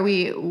fuck are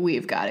we?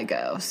 We've got to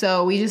go.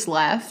 So we just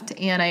left,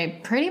 and I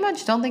pretty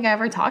much don't think I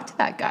ever talked to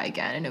that guy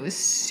again. And it was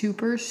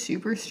super,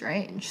 super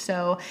strange.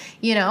 So,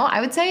 I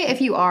would say if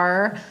you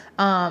are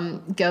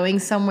going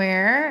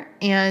somewhere,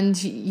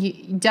 and you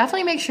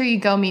definitely make sure you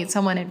go meet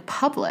someone in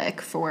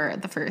public for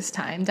the first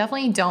time.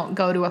 Definitely don't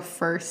go to a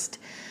first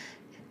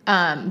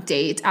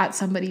date at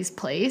somebody's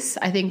place.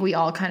 I think we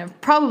all kind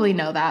of probably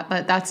know that,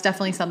 but that's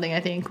definitely something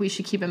I think we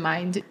should keep in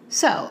mind.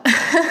 So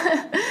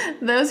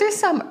those are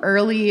some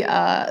early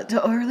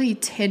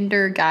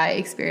Tinder guy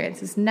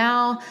experiences.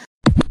 Now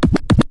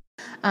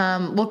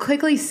we'll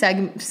quickly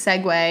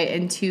segue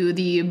into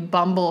the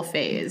Bumble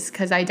phase,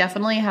 because I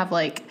definitely have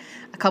like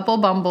a couple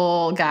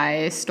Bumble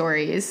guy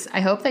stories.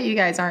 I hope that you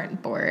guys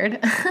aren't bored.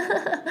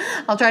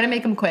 I'll try to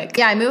make them quick.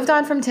 Yeah, I moved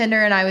on from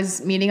Tinder and I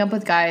was meeting up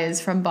with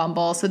guys from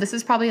Bumble. So this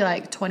is probably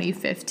like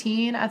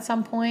 2015 at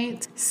some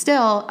point.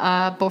 Still,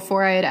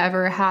 before I had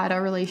ever had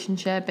a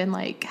relationship and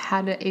like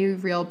had a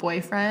real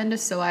boyfriend.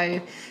 So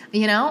I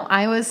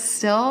was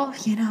still,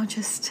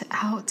 just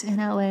out in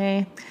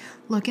LA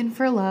looking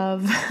for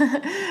love.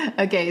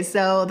 Okay,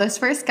 so this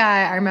first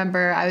guy, I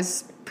remember I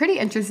was pretty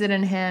interested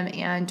in him,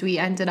 and we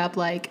ended up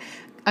like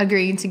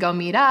agreeing to go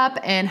meet up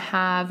and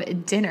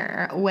have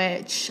dinner,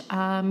 which,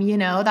 that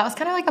was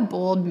kind of like a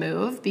bold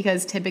move,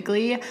 because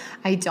typically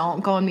I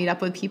don't go and meet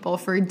up with people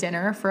for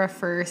dinner for a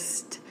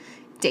first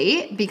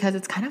date, because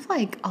it's kind of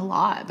like a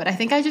lot. But I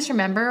think I just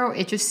remember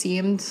it just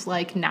seemed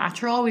like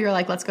natural. We were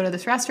like, let's go to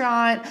this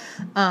restaurant,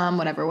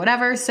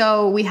 whatever.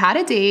 So we had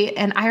a date,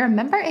 and I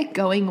remember it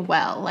going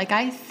well. Like,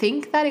 I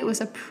think that it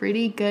was a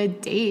pretty good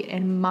date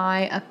in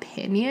my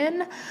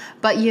opinion,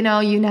 but you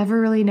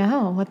never really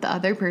know what the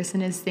other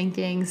person is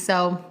thinking.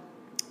 So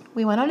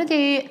we went on a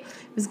date.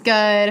 It was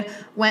good.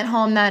 Went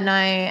home that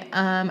night.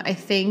 I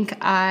think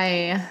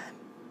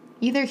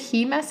either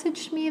he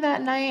messaged me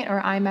that night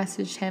or I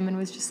messaged him and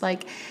was just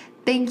like,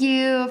 thank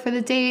you for the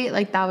date.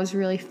 Like, that was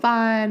really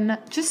fun.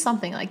 Just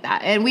something like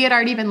that. And we had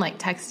already been like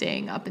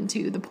texting up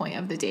into the point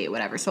of the date,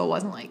 whatever. So it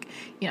wasn't like,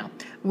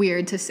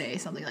 weird to say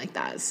something like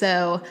that.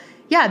 So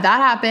yeah, that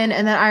happened.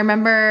 And then I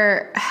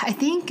remember, I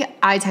think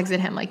I texted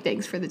him like,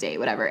 thanks for the date,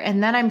 whatever.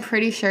 And then I'm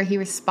pretty sure he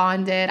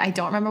responded. I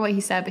don't remember what he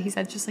said, but he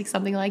said just like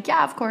something like,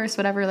 yeah, of course,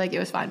 whatever. Like, it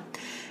was fun.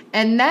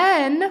 And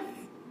then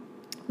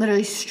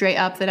literally straight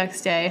up the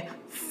next day,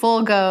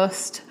 full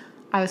ghost.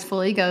 I was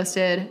fully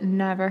ghosted.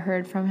 Never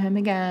heard from him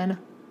again.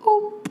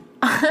 Oop.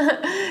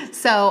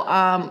 So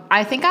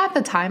I think at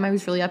the time I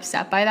was really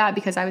upset by that,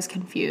 because I was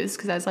confused,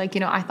 because I was like,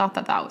 I thought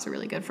that was a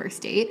really good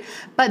first date.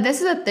 But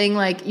this is a thing,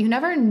 like, you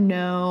never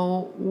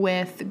know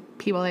with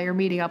people that you're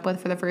meeting up with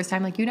for the first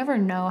time. Like, you never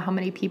know how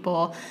many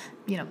people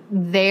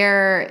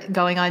they're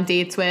going on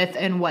dates with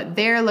and what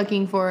they're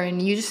looking for,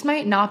 and you just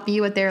might not be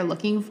what they're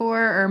looking for,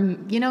 or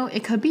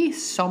it could be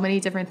so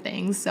many different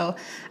things. So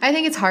I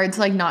think it's hard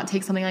to like not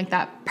take something like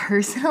that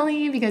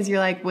personally, because you're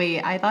like,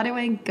 wait, I thought it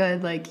went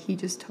good, like he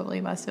just totally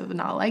must have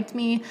not liked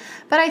me.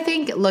 But I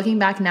think looking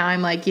back now,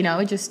 I'm like,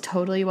 it just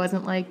totally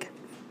wasn't like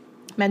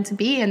meant to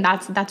be, and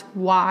that's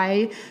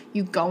why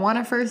you go on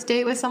a first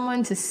date with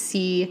someone, to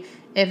see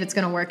if it's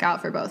going to work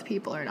out for both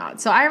people or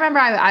not. So I remember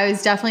I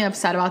was definitely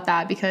upset about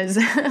that, because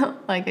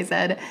like I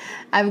said,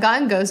 I've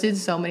gotten ghosted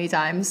so many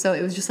times. So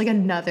it was just like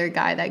another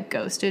guy that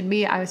ghosted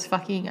me. I was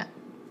fucking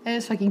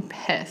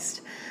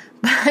pissed.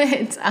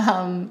 But,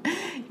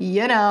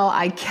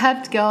 I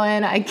kept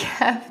going. I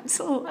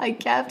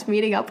kept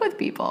meeting up with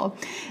people.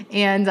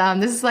 And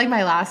this is like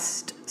my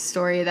last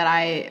story that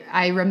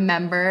I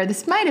remember.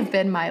 This might have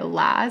been my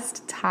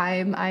last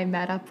time I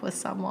met up with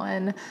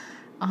someone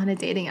on a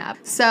dating app.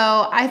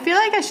 So I feel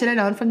like I should have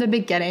known from the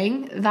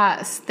beginning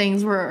that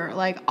things were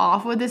like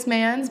off with this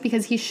man's,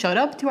 because he showed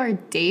up to our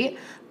date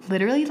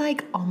literally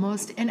like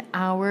almost an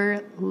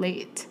hour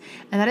late.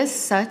 And that is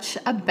such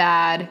a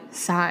bad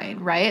sign,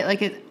 right?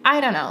 Like,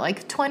 I don't know,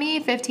 like 20,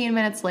 15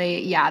 minutes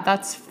late. Yeah,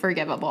 that's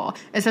forgivable,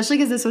 especially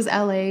because this was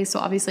LA. So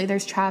obviously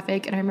there's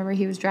traffic, and I remember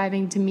he was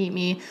driving to meet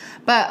me.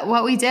 But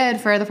what we did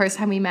for the first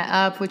time we met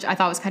up, which I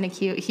thought was kind of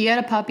cute, he had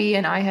a puppy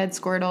and I had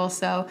Squirtle.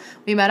 So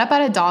we met up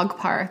at a dog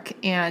park,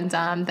 and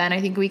then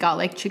I think we got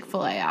like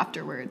Chick-fil-A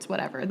afterwards,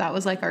 whatever. That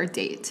was like our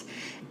date.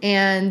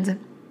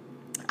 And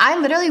I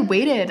literally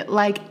waited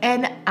like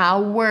an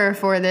hour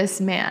for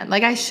this man.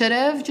 Like, I should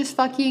have just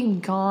fucking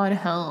gone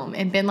home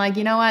and been like,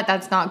 you know what?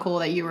 That's not cool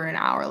that you were an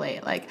hour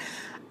late. Like,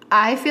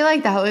 I feel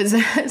like that was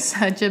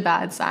such a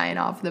bad sign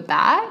off the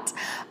bat.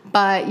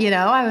 But,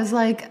 I was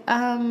like,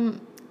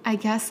 I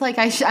guess like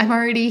I'm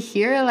already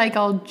here. Like,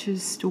 I'll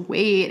just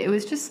wait. It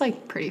was just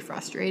like pretty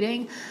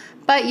frustrating.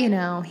 But,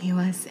 he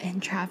was in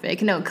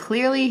traffic. No,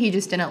 clearly he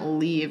just didn't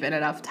leave in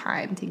enough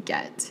time to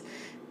get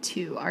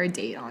to our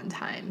date on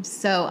time.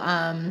 So,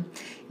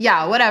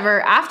 yeah, whatever.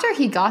 After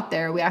he got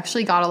there, we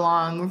actually got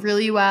along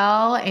really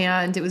well,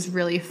 and it was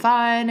really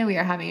fun, and we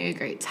were having a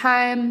great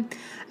time.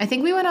 I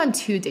think we went on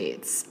 2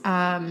 dates.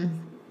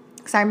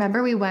 Because I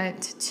remember we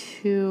went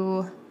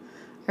to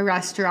a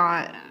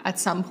restaurant at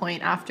some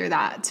point after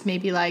that,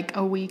 maybe like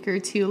a week or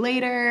 2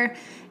 later.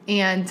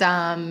 And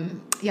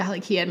yeah,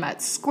 like he had met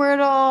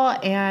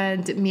Squirtle,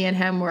 and me and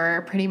him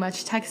were pretty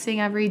much texting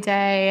every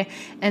day.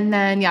 And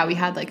then, yeah, we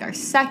had like our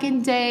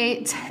second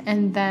date.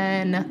 And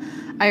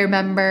then I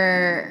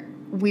remember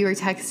we were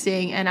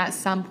texting, and at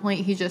some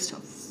point he just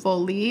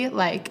fully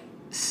like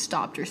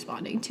stopped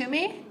responding to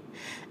me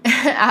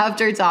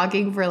after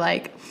talking for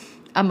like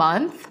a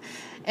month.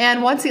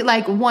 And once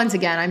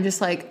again, I'm just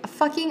like,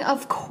 fucking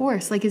of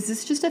course. Like, is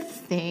this just a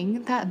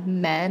thing that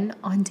men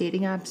on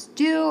dating apps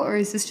do? Or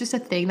is this just a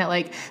thing that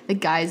like the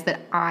guys that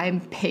I'm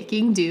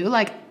picking do?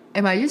 Like,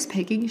 am I just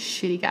picking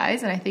shitty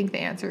guys? And I think the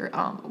answer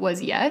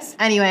was yes.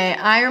 Anyway,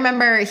 I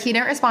remember he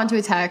didn't respond to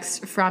a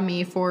text from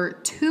me for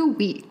 2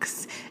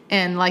 weeks.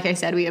 And like I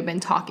said, we have been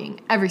talking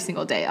every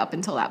single day up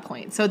until that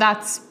point. So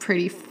that's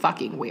pretty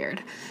fucking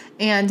weird.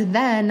 And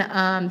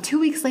then 2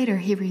 weeks later,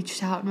 he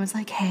reached out and was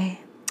like,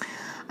 hey,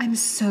 I'm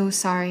so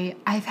sorry.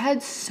 I've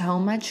had so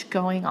much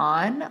going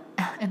on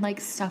and like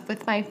stuff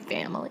with my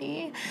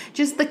family.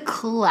 Just the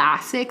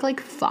classic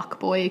like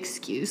fuckboy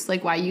excuse,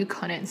 like why you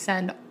couldn't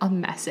send a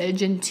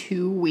message in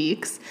 2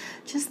 weeks.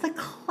 Just the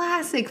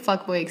classic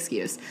fuckboy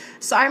excuse.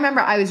 So I remember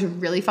I was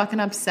really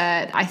fucking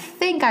upset. I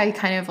think I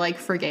kind of like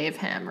forgave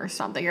him or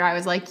something, or I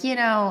was like,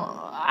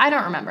 I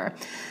don't remember.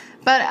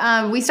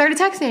 But we started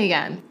texting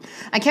again.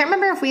 I can't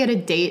remember if we had a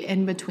date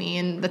in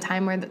between the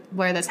time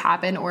where this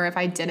happened or if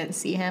I didn't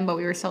see him, but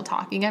we were still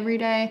talking every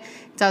day.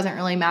 It doesn't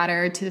really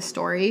matter to the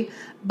story.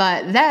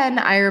 But then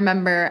I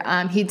remember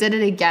he did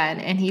it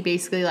again, and he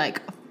basically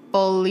like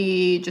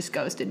fully just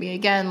ghosted me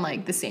again,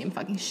 like the same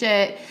fucking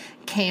shit.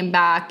 Came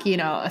back,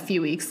 a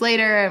few weeks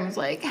later and was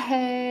like,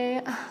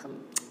 hey,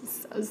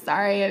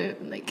 sorry,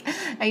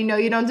 I know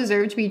you don't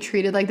deserve to be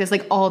treated like this,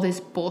 like all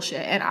this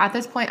bullshit. And at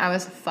this point I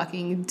was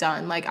fucking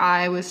done. Like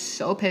I was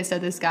so pissed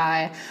at this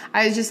guy.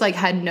 I was just like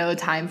had no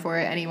time for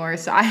it anymore.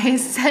 So I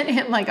sent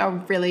him like a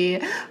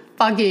really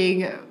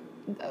fucking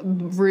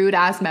rude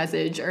ass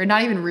message, or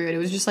not even rude, it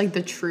was just like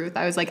the truth.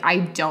 I was like, I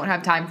don't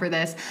have time for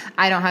this.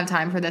 I don't have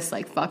time for this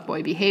like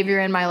fuckboy behavior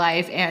in my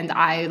life, and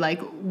I like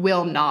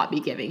will not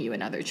be giving you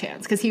another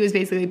chance. Because he was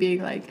basically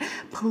being like,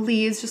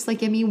 please just like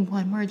give me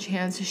one more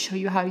chance to show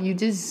you how you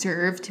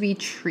deserve to be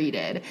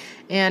treated.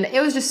 And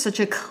it was just such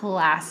a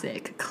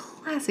classic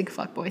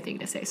fuckboy thing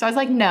to say. So I was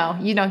like, no,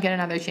 you don't get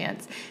another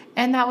chance.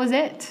 And that was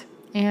it.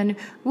 And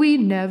we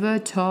never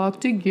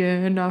talked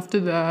again after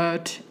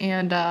that.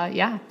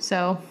 And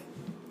so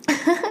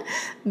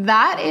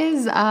that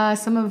is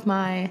some of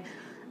my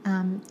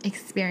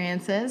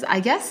experiences. I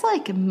guess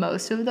like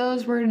most of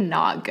those were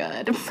not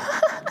good.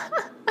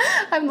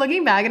 I'm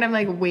looking back and I'm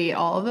like, wait,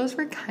 all of those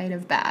were kind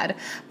of bad.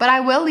 But I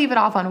will leave it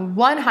off on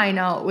one high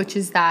note, which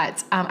is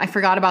that I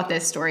forgot about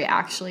this story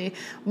actually.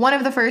 One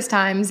of the first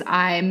times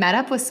I met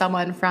up with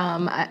someone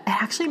from, it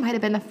actually might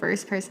have been the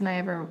first person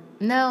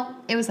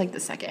it was like the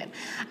second.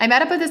 I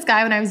met up with this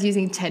guy when I was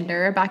using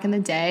Tinder back in the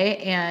day,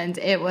 and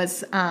it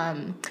was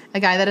a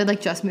guy that had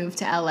like just moved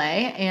to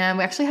LA, and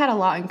we actually had a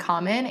lot in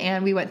common,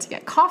 and we went to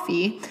get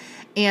coffee.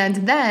 And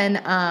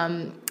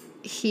then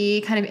he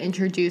kind of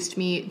introduced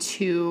me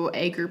to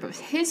a group of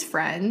his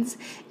friends,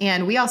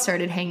 and we all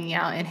started hanging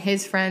out, and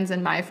his friends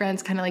and my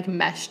friends kind of like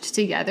meshed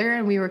together,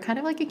 and we were kind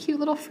of like a cute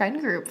little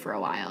friend group for a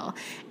while.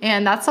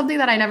 And that's something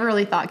that I never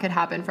really thought could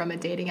happen from a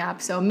dating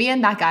app. So me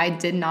and that guy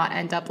did not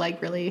end up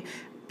like really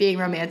being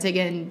romantic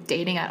and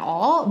dating at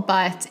all,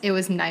 but it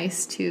was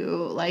nice to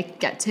like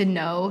get to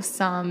know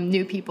some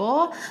new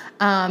people.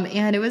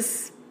 And it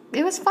was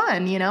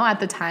fun, at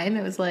the time.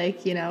 It was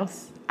like,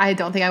 I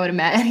don't think I would have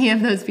met any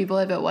of those people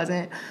if it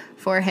wasn't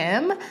for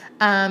him.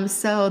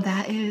 So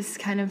that is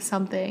kind of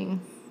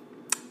something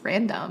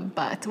random,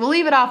 but we'll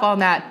leave it off on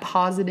that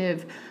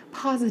positive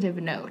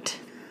note.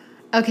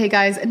 Okay,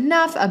 guys,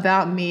 enough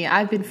about me.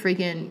 I've been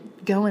freaking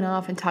going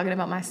off and talking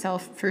about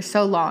myself for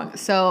so long.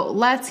 So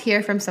let's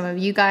hear from some of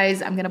you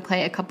guys. I'm going to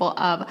play a couple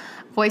of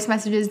voice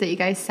messages that you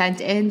guys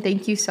sent in.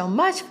 Thank you so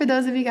much for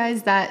those of you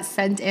guys that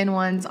sent in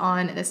ones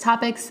on this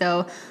topic.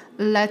 So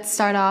let's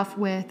start off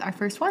with our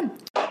first one.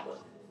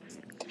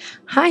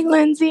 Hi,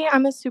 Lindsay.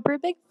 I'm a super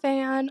big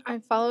fan. I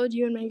followed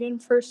you and Megan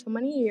for so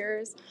many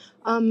years.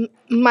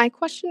 My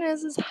question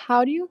is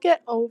how do you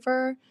get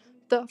over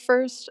the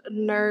first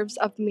nerves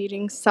of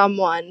meeting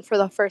someone for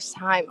the first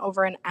time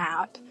over an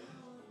app?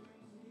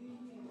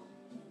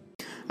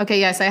 Okay,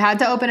 yes, I had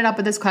to open it up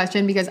with this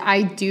question because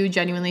I do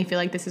genuinely feel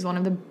like this is one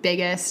of the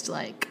biggest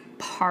like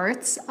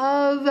parts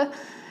of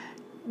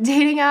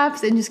dating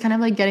apps and just kind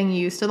of like getting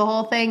used to the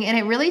whole thing. And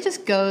it really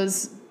just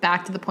goes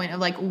back to the point of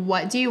like,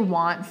 what do you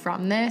want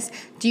from this?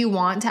 Do you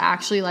want to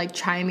actually like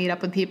try and meet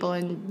up with people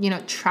and,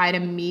 try to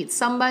meet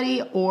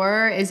somebody?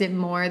 Or is it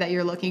more that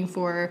you're looking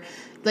for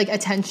like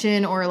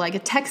attention or like a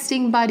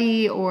texting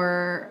buddy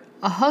or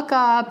a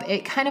hookup?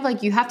 It kind of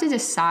like you have to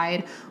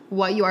decide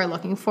what you are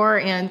looking for.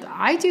 And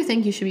I do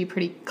think you should be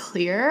pretty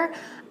clear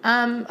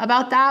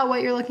about that,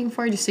 what you're looking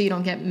for, just so you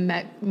don't get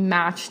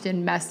matched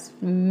and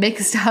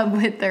mixed up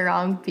with the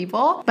wrong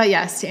people. But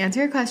yes, to answer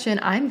your question,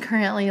 I'm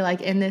currently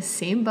like in this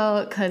same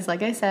boat because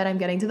like I said, I'm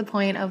getting to the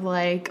point of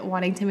like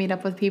wanting to meet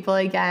up with people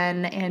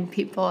again and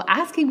people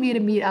asking me to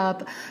meet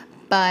up,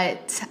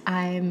 but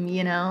I'm,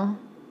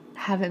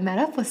 haven't met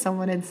up with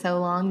someone in so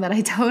long that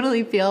I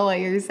totally feel what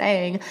you're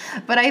saying.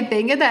 But I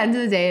think at the end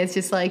of the day, it's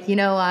just like, you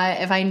know what,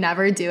 if I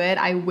never do it,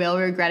 I will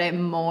regret it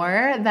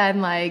more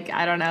than like,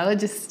 I don't know,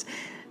 just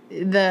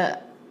the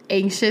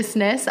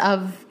anxiousness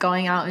of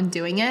going out and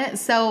doing it.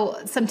 So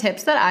some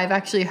tips that I've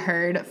actually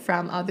heard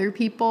from other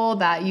people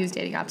that use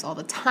dating apps all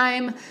the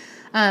time.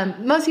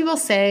 Most people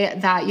say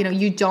that,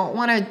 you don't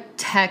want to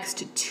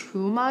text too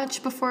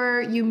much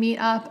before you meet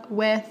up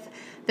with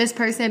this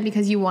person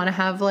because you want to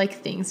have like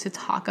things to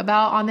talk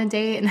about on the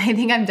date. And I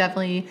think I'm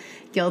definitely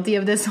guilty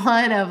of this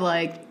one of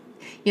like,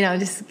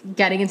 just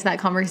getting into that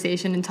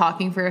conversation and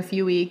talking for a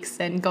few weeks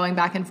and going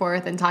back and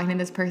forth and talking to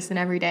this person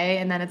every day.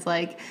 And then it's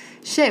like,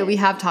 shit, we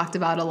have talked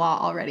about a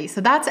lot already.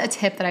 So that's a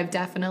tip that I've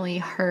definitely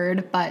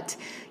heard. But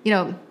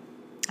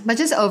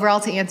just overall,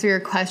 to answer your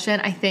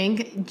question, I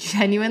think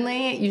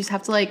genuinely you just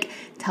have to like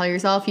tell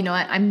yourself, you know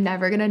what, I'm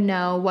never going to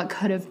know what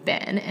could have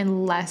been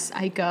unless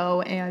I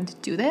go and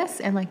do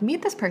this and like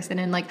meet this person.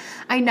 And like,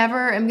 I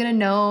never am going to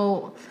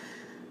know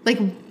like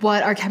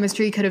what our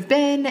chemistry could have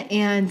been.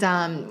 And,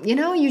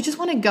 you just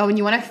want to go and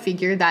you want to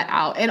figure that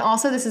out. And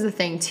also this is a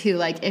thing too,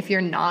 like if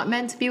you're not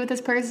meant to be with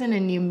this person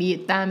and you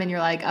meet them and you're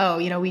like, oh,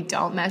 we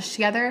don't mesh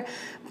together.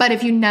 But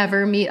if you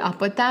never meet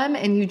up with them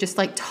and you just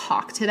like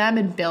talk to them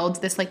and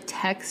build this like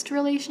text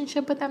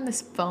relationship with them,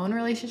 this phone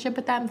relationship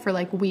with them for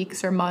like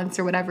weeks or months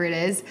or whatever it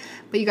is,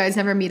 but you guys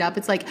never meet up,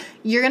 it's like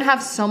you're going to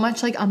have so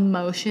much like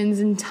emotions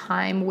and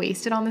time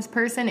wasted on this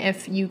person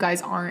if you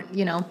guys aren't,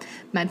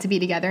 meant to be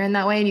together in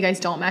that way and you guys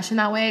don't mesh in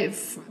that way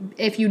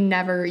if you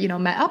never,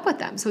 met up with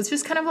them. So it's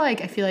just kind of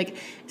like, I feel like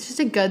it's just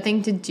a good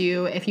thing to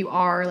do if you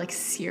are like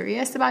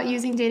serious about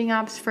using dating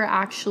apps for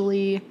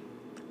actually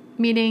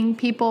meeting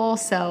people.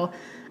 So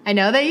I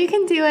know that you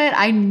can do it.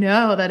 I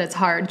know that it's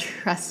hard.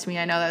 Trust me,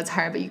 I know that it's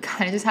hard, but you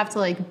kind of just have to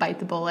like bite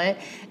the bullet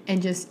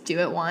and just do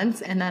it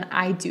once. And then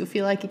I do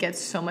feel like it gets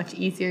so much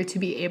easier to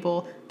be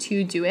able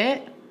to do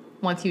it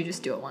once you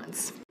just do it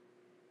once.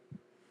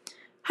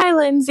 Hi,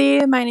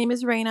 Lindsay. My name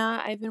is Raina.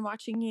 I've been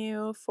watching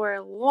you for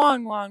a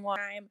long, long, long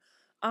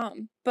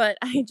time. But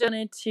I just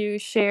wanted to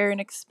share an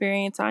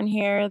experience on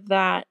here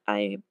that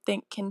I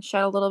think can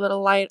shed a little bit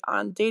of light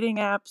on dating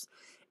apps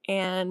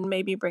and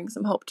maybe bring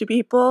some hope to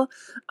people.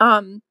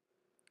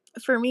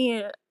 For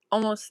me,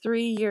 almost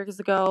 3 years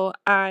ago,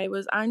 I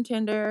was on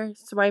Tinder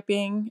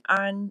swiping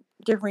on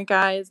different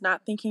guys,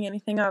 not thinking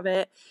anything of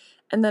it.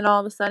 And then all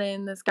of a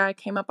sudden, this guy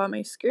came up on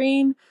my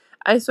screen.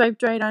 I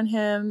swiped right on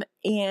him,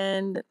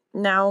 and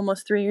now,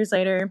 almost 3 years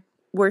later,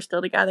 we're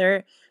still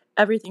together.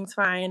 Everything's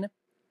fine.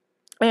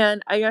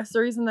 And I guess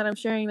the reason that I'm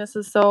sharing this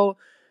is so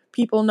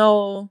people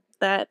know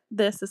that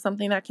this is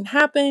something that can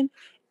happen,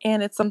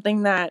 and it's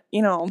something that,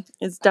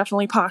 is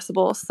definitely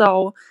possible.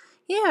 So,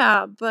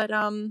 yeah, but,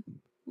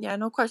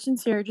 no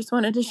questions here. Just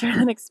wanted to share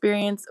that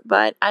experience.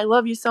 But I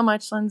love you so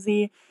much,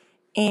 Lindsay.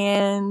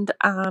 And,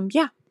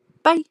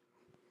 bye.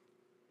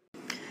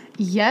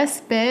 Yes,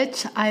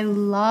 bitch. I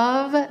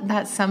love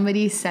that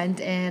somebody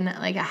sent in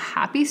like a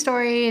happy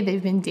story.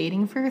 They've been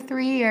dating for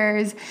 3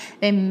 years.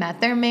 They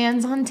met their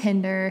mans on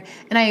Tinder.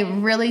 And I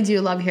really do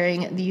love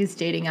hearing these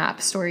dating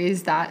app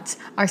stories that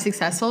are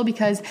successful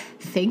because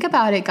think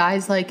about it,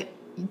 guys, like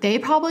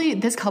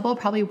this couple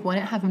probably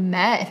wouldn't have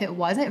met if it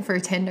wasn't for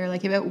Tinder,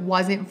 like if it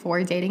wasn't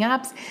for dating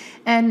apps.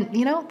 And,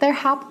 they're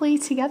happily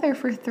together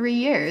for 3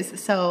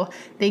 years. So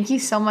thank you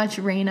so much,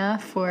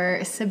 Raina,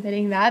 for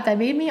submitting that. That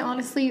made me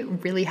honestly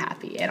really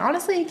happy. And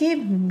honestly, it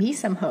gave me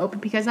some hope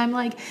because I'm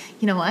like,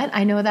 you know what?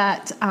 I know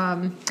that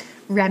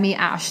Remy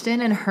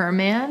Ashton and her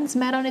mans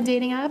met on a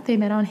dating app. They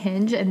met on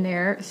Hinge and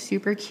they're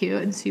super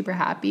cute and super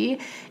happy.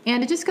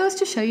 And it just goes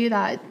to show you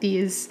that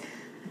these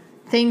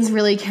things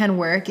really can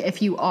work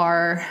if you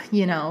are,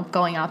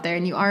 going out there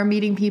and you are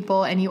meeting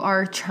people and you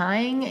are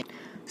trying.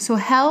 So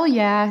hell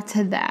yeah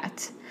to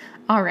that.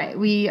 All right,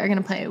 we are going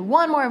to play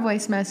one more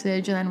voice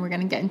message and then we're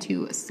going to get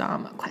into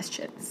some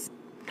questions.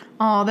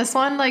 Oh, this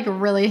one like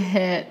really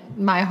hit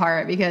my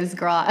heart because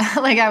girl,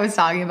 like I was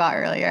talking about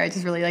earlier, I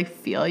just really like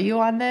feel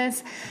you on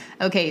this.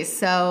 Okay,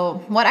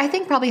 so what I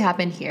think probably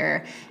happened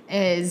here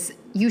is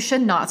you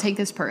should not take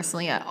this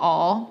personally at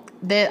all.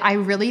 That I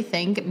really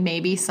think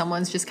maybe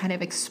someone's just kind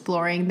of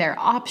exploring their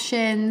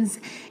options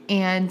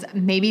and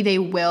maybe they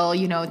will,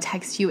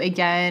 text you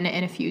again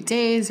in a few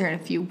days or in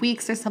a few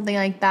weeks or something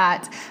like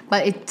that.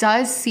 But it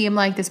does seem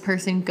like this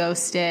person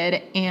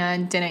ghosted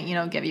and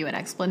didn't, give you an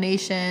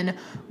explanation,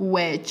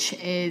 which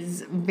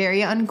is very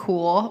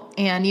uncool.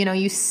 And,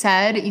 you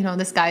said,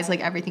 this guy's like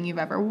everything you've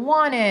ever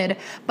wanted,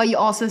 but you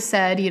also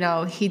said,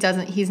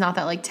 he's not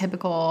that like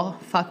typical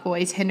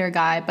fuckboy Tinder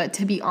guy. But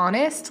to be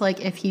honest, like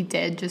if he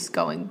did just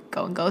go and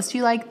ghost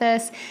you like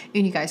this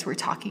and you guys were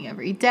talking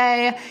every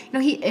day,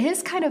 he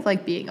is kind of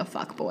like being a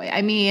fuckboy.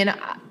 I mean,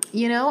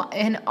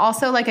 and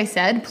also, like I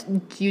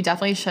said, you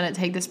definitely shouldn't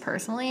take this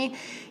personally.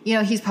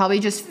 He's probably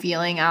just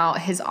feeling out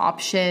his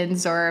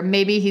options, or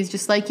maybe he's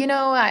just like,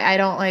 I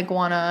don't like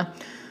want to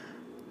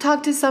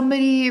talk to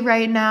somebody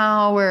right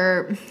now,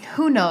 or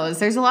who knows.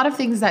 There's a lot of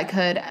things that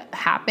could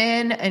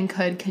happen and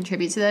could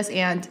contribute to this,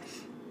 and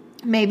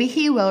maybe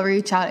he will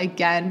reach out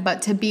again.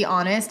 But to be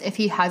honest, if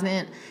he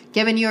hasn't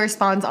given you a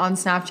response on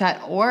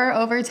Snapchat or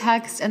over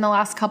text in the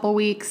last couple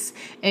weeks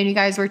and you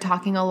guys were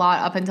talking a lot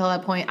up until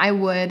that point, I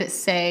would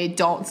say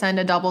don't send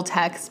a double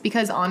text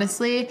because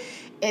honestly,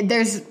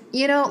 there's,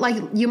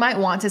 like you might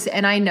want to say,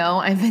 and I know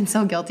I've been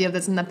so guilty of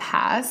this in the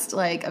past,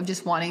 like of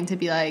just wanting to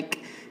be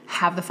like,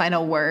 have the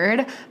final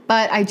word,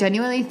 but I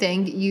genuinely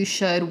think you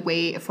should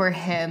wait for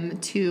him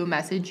to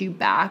message you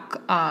back,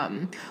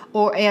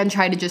 and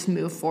try to just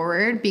move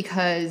forward,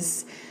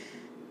 because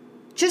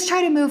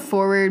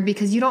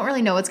you don't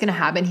really know what's going to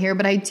happen here.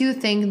 But I do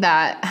think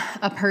that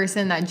a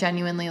person that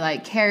genuinely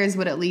like cares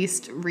would at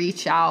least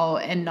reach out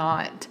and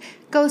not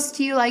ghost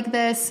you like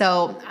this.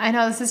 So I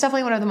know this is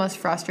definitely one of the most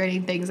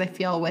frustrating things I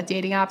feel with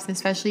dating apps,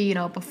 especially, you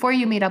know, before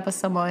you meet up with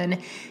someone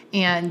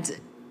and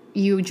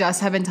you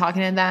just have been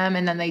talking to them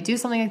and then they do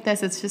something like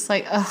this. It's just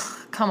like,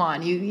 ugh, come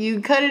on. You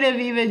couldn't have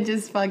even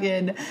just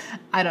fucking,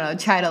 I don't know,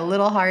 tried a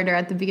little harder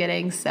at the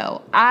beginning.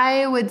 So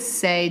I would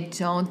say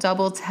don't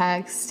double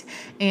text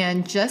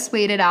and just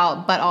wait it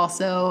out, but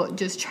also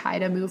just try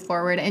to move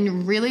forward.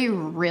 And really,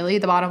 really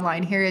the bottom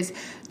line here is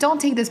don't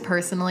take this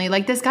personally.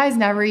 Like, this guy's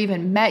never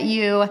even met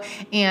you,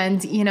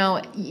 and, you know,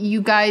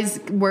 you guys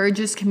were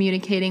just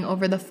communicating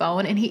over the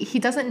phone, and he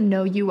doesn't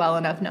know you well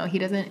enough. No, he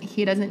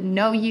doesn't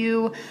know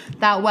you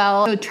that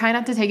well. So try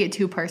not to take it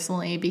too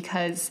personally,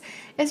 because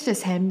it's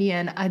just him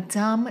being a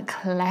dumb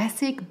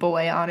classic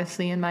boy,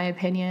 honestly, in my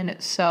opinion.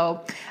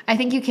 So I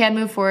think you can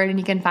move forward and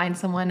you can find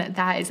someone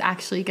that is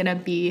actually going to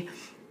be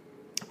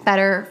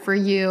better for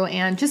you,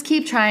 and just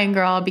keep trying,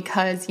 girl,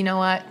 because you know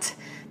what?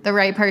 The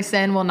right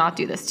person will not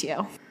do this to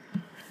you.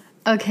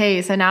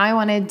 Okay, so now I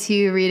wanted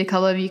to read a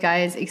couple of you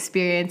guys'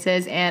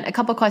 experiences and a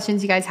couple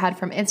questions you guys had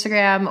from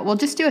Instagram. We'll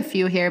just do a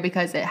few here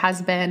because it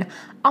has been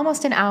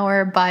almost an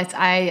hour, but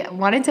I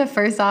wanted to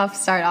first off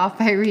start off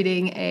by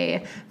reading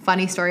a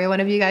funny story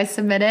one of you guys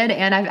submitted,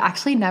 and I've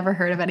actually never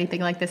heard of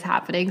anything like this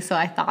happening, so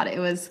I thought it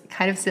was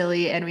kind of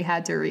silly and we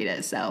had to read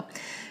it. So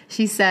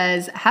she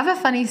says, have a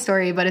funny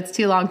story, but it's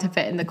too long to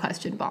fit in the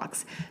question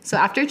box. So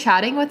after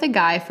chatting with a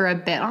guy for a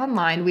bit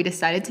online, we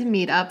decided to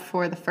meet up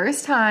for the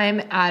first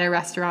time at a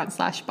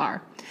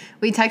restaurant/bar.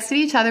 We texted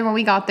each other when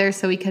we got there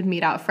so we could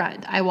meet out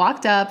front. I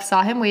walked up,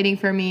 saw him waiting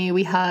for me,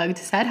 we hugged,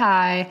 said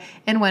hi,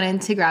 and went in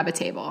to grab a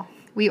table.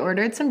 We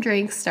ordered some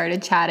drinks,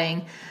 started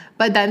chatting,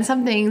 but then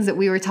some things that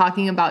we were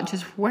talking about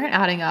just weren't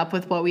adding up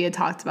with what we had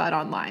talked about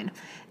online.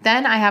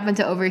 Then I happened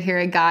to overhear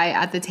a guy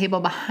at the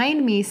table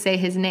behind me say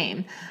his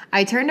name.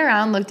 I turned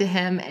around, looked at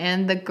him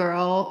and the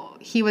girl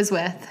he was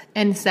with,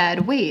 and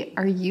said, "Wait,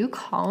 are you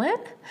Colin?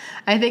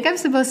 I think I'm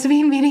supposed to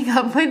be meeting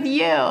up with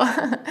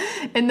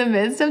you." In the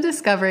midst of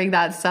discovering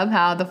that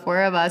somehow the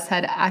four of us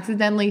had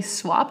accidentally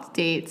swapped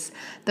dates,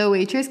 the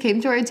waitress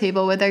came to our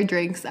table with our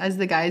drinks as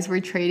the guys were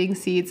trading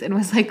seats and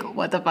was like,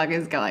 "What the fuck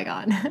is going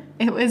on?"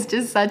 It was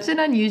just such an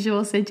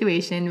unusual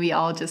situation. We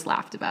all just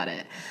laughed about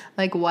it.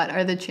 Like, what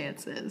are the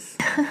chances?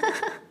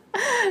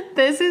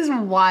 This is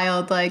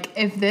wild. Like,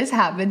 if this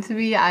happened to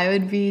me, I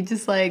would be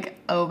just like,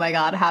 oh my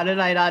God, how did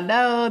I not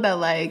know that,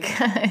 like,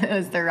 it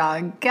was the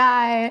wrong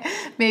guy?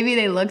 Maybe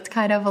they looked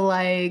kind of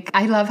alike.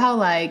 I love how,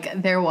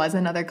 like, there was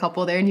another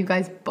couple there and you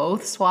guys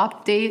both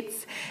swapped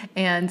dates,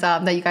 and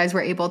that you guys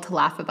were able to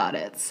laugh about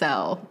it.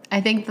 So I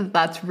think that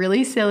that's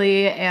really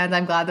silly, and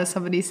I'm glad that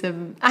somebody said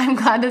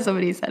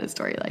a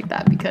story like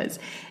that because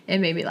it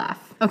made me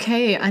laugh.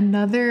 Okay,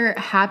 another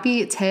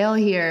happy tale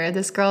here.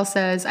 This girl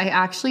says, I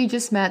actually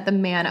just met the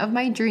man of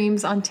my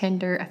dreams on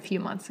Tinder a few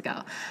months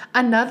ago.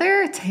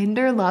 Another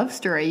Tinder love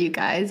story, you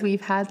guys.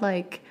 We've had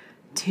like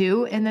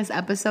 2 in this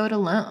episode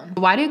alone.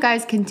 Why do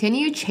guys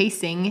continue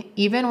chasing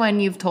even when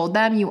you've told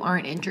them you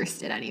aren't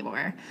interested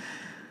anymore?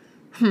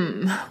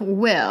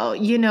 Well,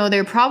 you know,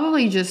 they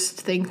probably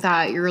just think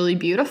that you're really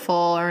beautiful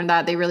or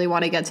that they really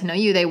want to get to know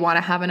you. They want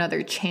to have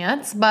another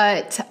chance.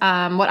 But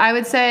what I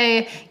would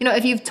say, you know,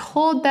 if you've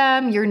told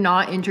them you're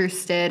not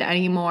interested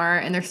anymore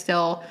and they're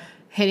still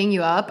hitting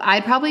you up,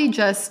 I'd probably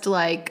just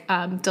like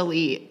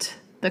delete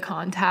the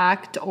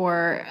contact,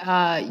 or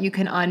you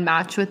can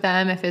unmatch with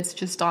them if it's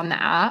just on the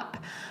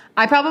app.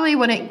 I probably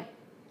wouldn't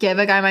give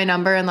a guy my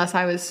number unless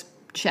I was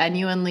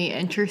genuinely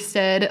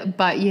interested,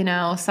 but you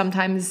know,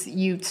 sometimes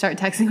you start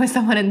texting with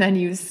someone and then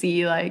you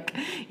see like,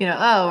 you know,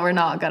 oh, we're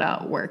not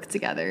gonna work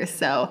together.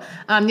 So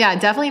yeah,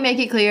 definitely make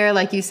it clear,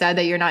 like you said,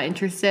 that you're not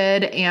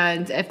interested.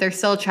 And if they're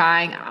still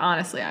trying,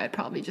 honestly, I would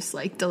probably just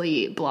like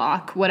delete,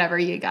 block, whatever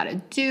you gotta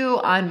do,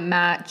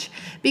 unmatch,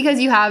 because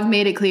you have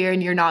made it clear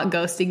and you're not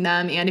ghosting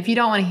them. And if you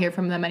don't want to hear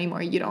from them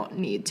anymore, you don't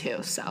need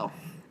to. So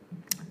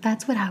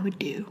that's what I would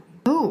do.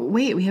 Oh,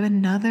 wait, we have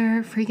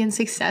another freaking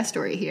success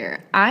story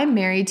here. I'm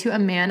married to a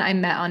man I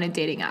met on a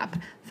dating app.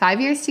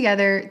 5 years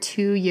together,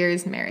 2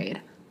 years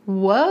married.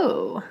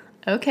 Whoa,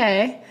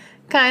 okay.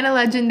 Kind of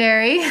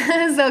legendary.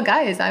 So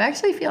guys, I'm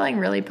actually feeling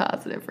really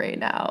positive right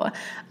now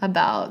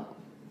about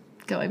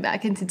going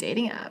back into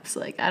dating apps.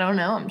 Like, I don't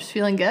know, I'm just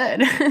feeling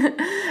good.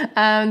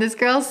 This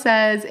girl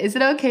says, is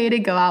it okay to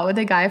go out with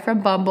a guy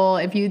from Bumble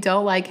if you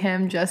don't like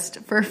him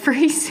just for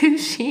free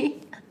sushi?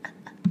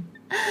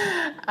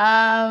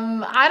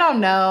 I don't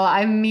know.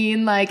 I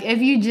mean, like, if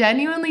you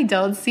genuinely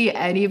don't see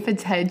any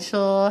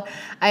potential,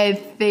 I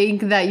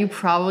think that you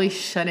probably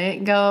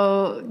shouldn't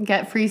go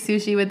get free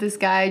sushi with this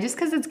guy just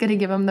because it's going to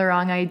give him the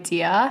wrong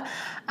idea.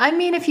 I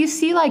mean, if you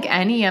see like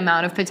any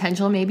amount of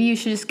potential, maybe you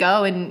should just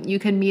go and you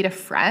can meet a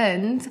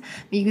friend.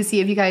 You can see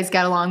if you guys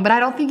get along, but I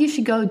don't think you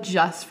should go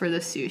just for the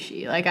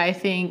sushi. Like, I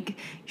think you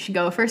should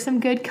go for some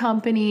good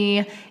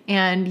company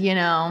and,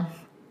 yeah,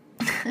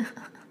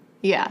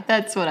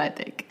 that's what I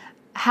think.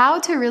 How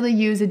to really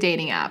use a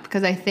dating app,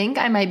 because I think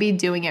I might be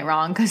doing it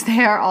wrong because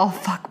they are all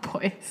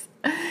fuckboys.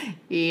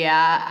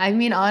 Yeah, I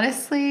mean,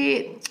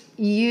 honestly,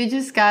 you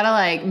just gotta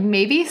like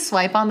maybe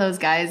swipe on those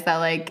guys that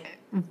like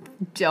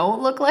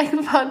don't look like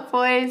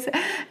fuckboys.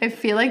 I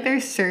feel like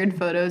there's certain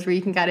photos where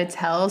you can kind of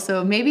tell.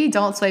 So maybe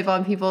don't swipe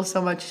on people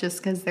so much just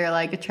because they're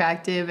like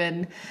attractive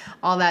and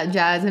all that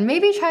jazz. And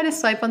maybe try to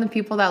swipe on the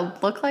people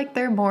that look like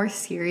they're more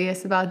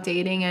serious about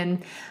dating.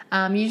 And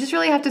you just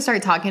really have to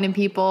start talking to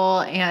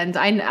people. And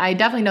I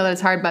definitely know that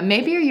it's hard, but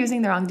maybe you're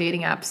using the wrong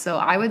dating app. So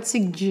I would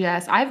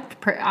suggest,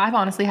 I've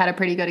honestly had a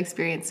pretty good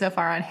experience so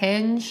far on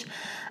Hinge.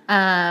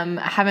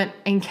 I haven't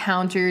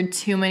encountered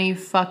too many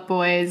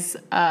fuckboys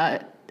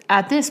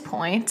at this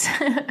point.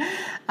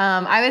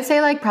 I would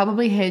say like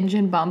probably Hinge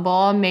and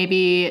Bumble.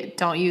 Maybe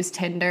don't use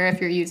Tinder if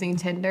you're using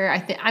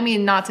Tinder. I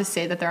mean, not to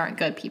say that there aren't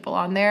good people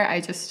on there.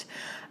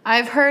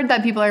 I've heard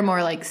that people are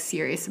more like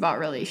serious about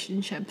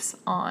relationships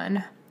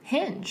on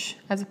Hinge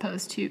as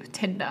opposed to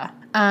Tinder.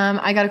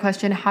 I got a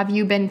question. Have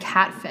you been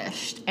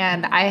catfished?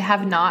 And I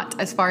have not,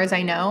 as far as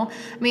I know.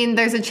 I mean,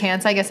 there's a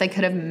chance I guess I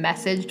could have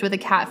messaged with a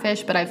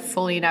catfish, but I've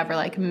fully never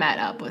like met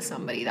up with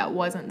somebody that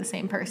wasn't the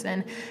same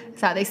person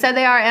that they said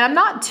they are. And I'm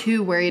not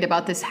too worried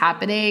about this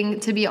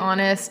happening, to be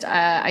honest.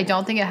 I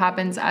don't think it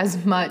happens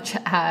as much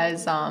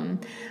as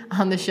on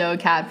the show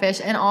Catfish.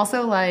 And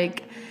also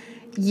like,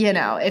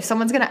 if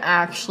someone's going to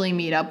actually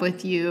meet up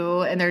with you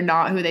and they're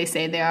not who they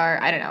say they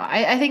are, I don't know.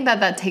 I think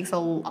that takes a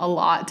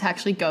lot to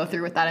actually go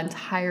through with that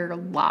entire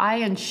lie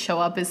and show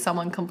up as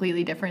someone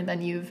completely different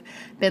than you've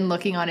been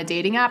looking on a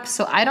dating app.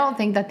 So I don't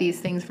think that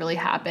these things really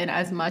happen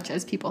as much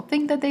as people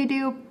think that they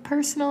do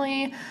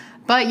personally.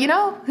 But,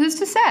 who's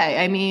to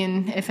say? I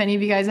mean, if any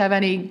of you guys have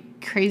any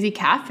crazy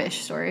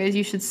catfish stories,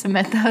 you should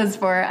submit those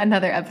for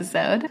another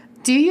episode.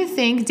 Do you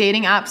think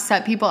dating apps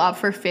set people up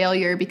for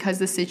failure because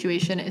the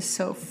situation is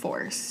so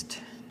forced?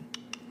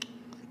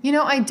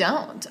 I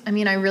don't. I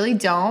mean, I really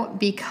don't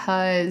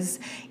because,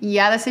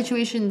 the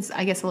situation's,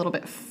 I guess, a little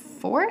bit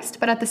forced,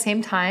 but at the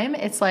same time,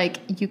 it's like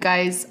you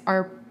guys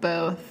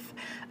both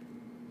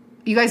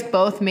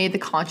made the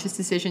conscious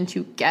decision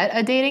to get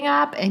a dating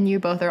app and you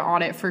both are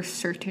on it for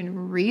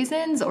certain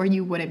reasons or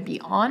you wouldn't be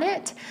on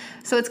it.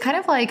 So it's kind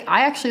of like,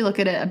 I actually look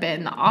at it a bit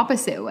in the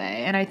opposite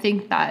way. And I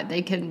think that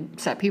they can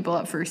set people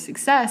up for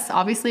success.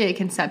 Obviously, it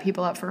can set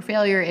people up for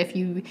failure if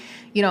you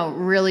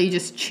really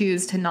just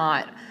choose to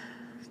not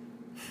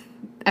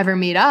ever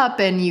meet up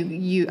and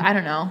you I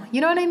don't know.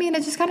 You know what I mean?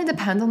 It just kind of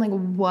depends on like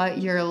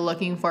what you're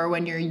looking for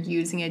when you're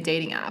using a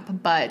dating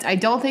app. But I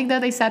don't think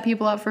that they set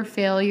people up for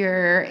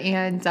failure.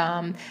 And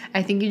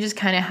I think you just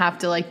kind of have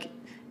to like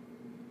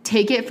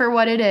take it for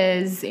what it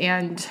is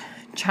and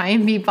try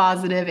and be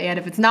positive. And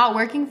if it's not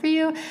working for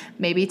you,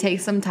 maybe take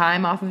some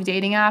time off of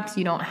dating apps.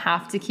 You don't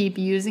have to keep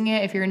using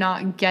it if you're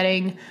not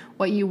getting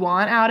what you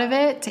want out of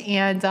it.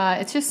 And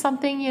it's just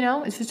something,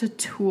 it's just a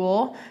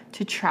tool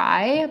to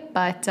try,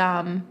 but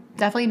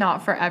definitely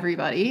not for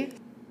everybody.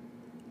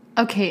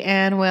 Okay,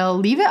 and we'll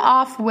leave it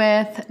off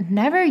with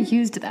never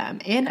used them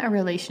in a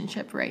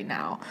relationship right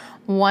now.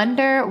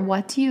 Wonder,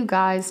 what do you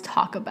guys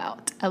talk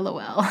about?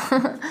 LOL.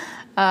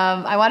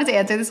 I wanted to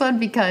answer this one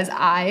because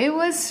I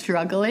was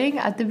struggling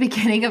at the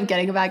beginning of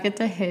getting back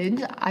into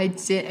Hinge.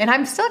 And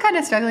I'm still kind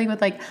of struggling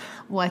with like,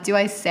 what do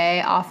I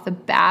say off the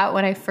bat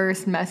when I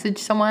first message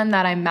someone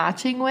that I'm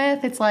matching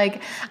with? It's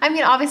like, I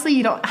mean,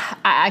 obviously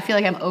I feel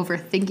like I'm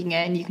overthinking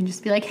it and you can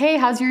just be like, hey,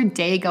 how's your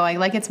day going?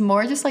 Like, it's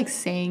more just like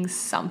saying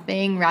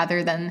something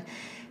rather than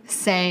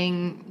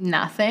saying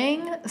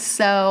nothing.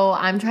 So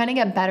I'm trying to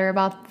get better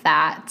about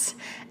that.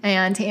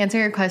 And to answer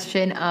your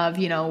question of,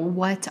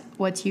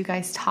 what do you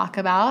guys talk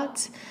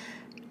about?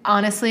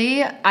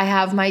 Honestly, I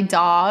have my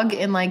dog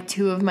in like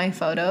 2 of my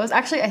photos.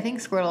 Actually, I think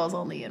Squirtle is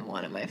only in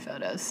 1 of my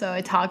photos. So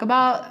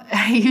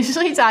I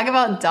usually talk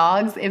about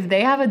dogs. If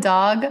they have a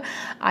dog,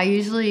 I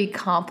usually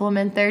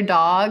compliment their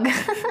dog.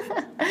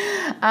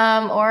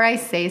 Or I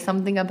say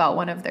something about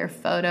one of their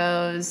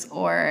photos.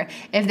 Or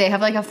if they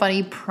have like a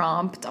funny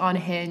prompt on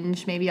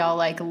Hinge, maybe I'll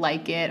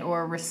like it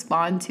or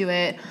respond to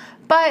it.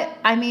 But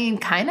I mean,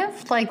 kind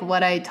of like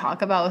what I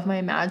talk about with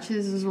my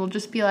matches is we'll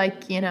just be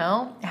like,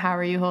 how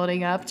are you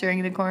holding up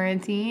during the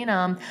quarantine?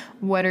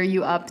 What are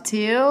you up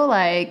to?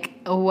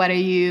 Like, what are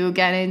you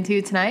getting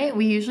into tonight?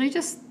 We usually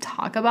just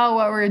talk about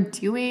what we're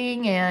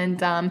doing.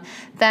 And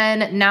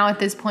then now at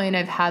this point,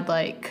 I've had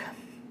like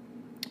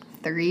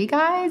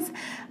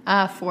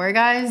 4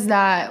 guys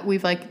that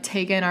we've like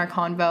taken our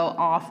convo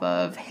off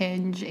of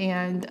Hinge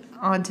and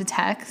onto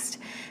text.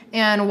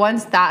 And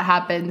once that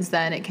happens,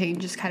 then it can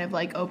just kind of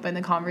like open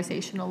the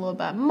conversation a little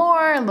bit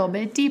more, a little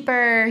bit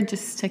deeper,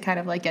 just to kind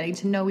of like getting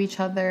to know each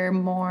other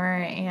more.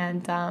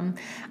 And I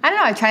don't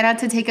know, I try not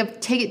to take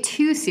it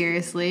too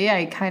seriously.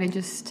 I kind of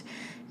just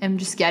am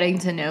just getting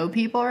to know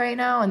people right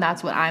now, and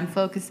that's what I'm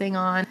focusing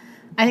on.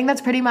 I think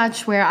that's pretty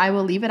much where I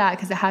will leave it at,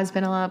 because it has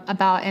been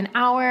about an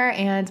hour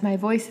and my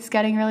voice is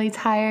getting really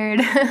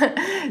tired.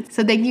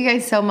 So thank you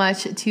guys so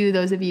much to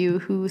those of you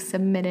who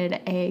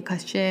submitted a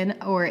question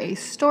or a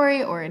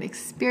story or an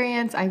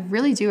experience. I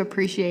really do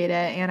appreciate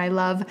it, and I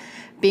love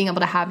being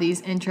able to have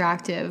these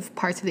interactive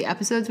parts of the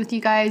episodes with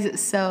you guys.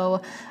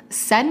 So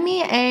send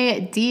me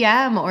a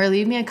DM or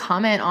leave me a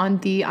comment on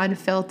the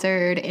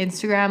Unfiltered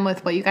Instagram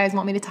with what you guys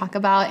want me to talk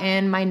about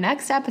in my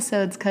next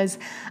episodes, because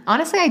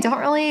honestly, I don't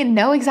really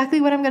know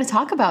exactly what I'm going to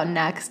talk about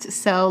next.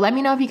 So let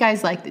me know if you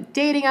guys like the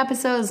dating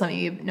episodes. Let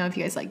me know if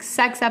you guys like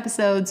sex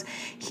episodes,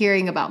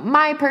 hearing about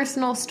my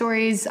personal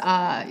stories,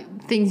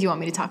 things you want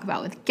me to talk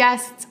about with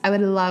guests. I would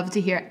love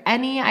to hear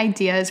any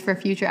ideas for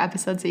future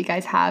episodes that you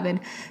guys have, and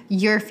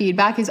your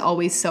feedback is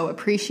always so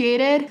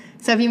appreciated.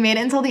 So if you made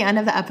it until the end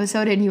of the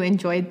episode and you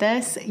enjoyed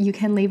this, you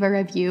can leave a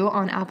review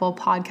on Apple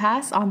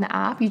Podcasts on the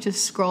app. You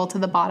just scroll to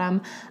the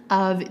bottom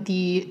of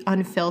the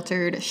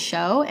Unfiltered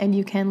show and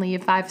you can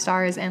leave 5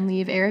 stars and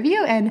leave a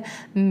review, and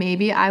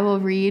maybe I will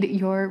read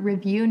your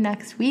review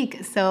next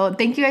week. So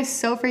thank you guys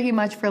so freaking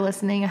much for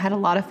listening. I had a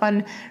lot of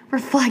fun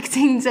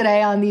reflecting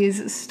today on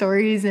these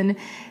stories and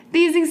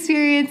these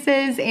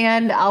experiences,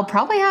 and I'll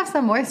probably have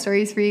some more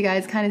stories for you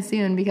guys kind of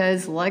soon,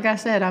 because like I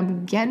said,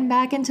 I'm getting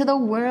back into the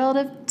world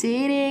of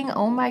dating.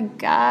 Oh my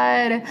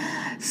God.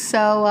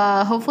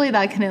 So hopefully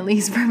that can at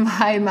least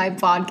provide my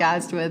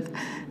podcast with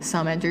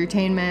some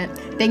entertainment.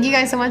 Thank you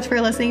guys so much for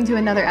listening to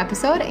another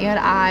episode, and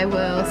I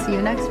will see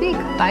you next week.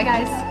 Bye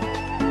guys.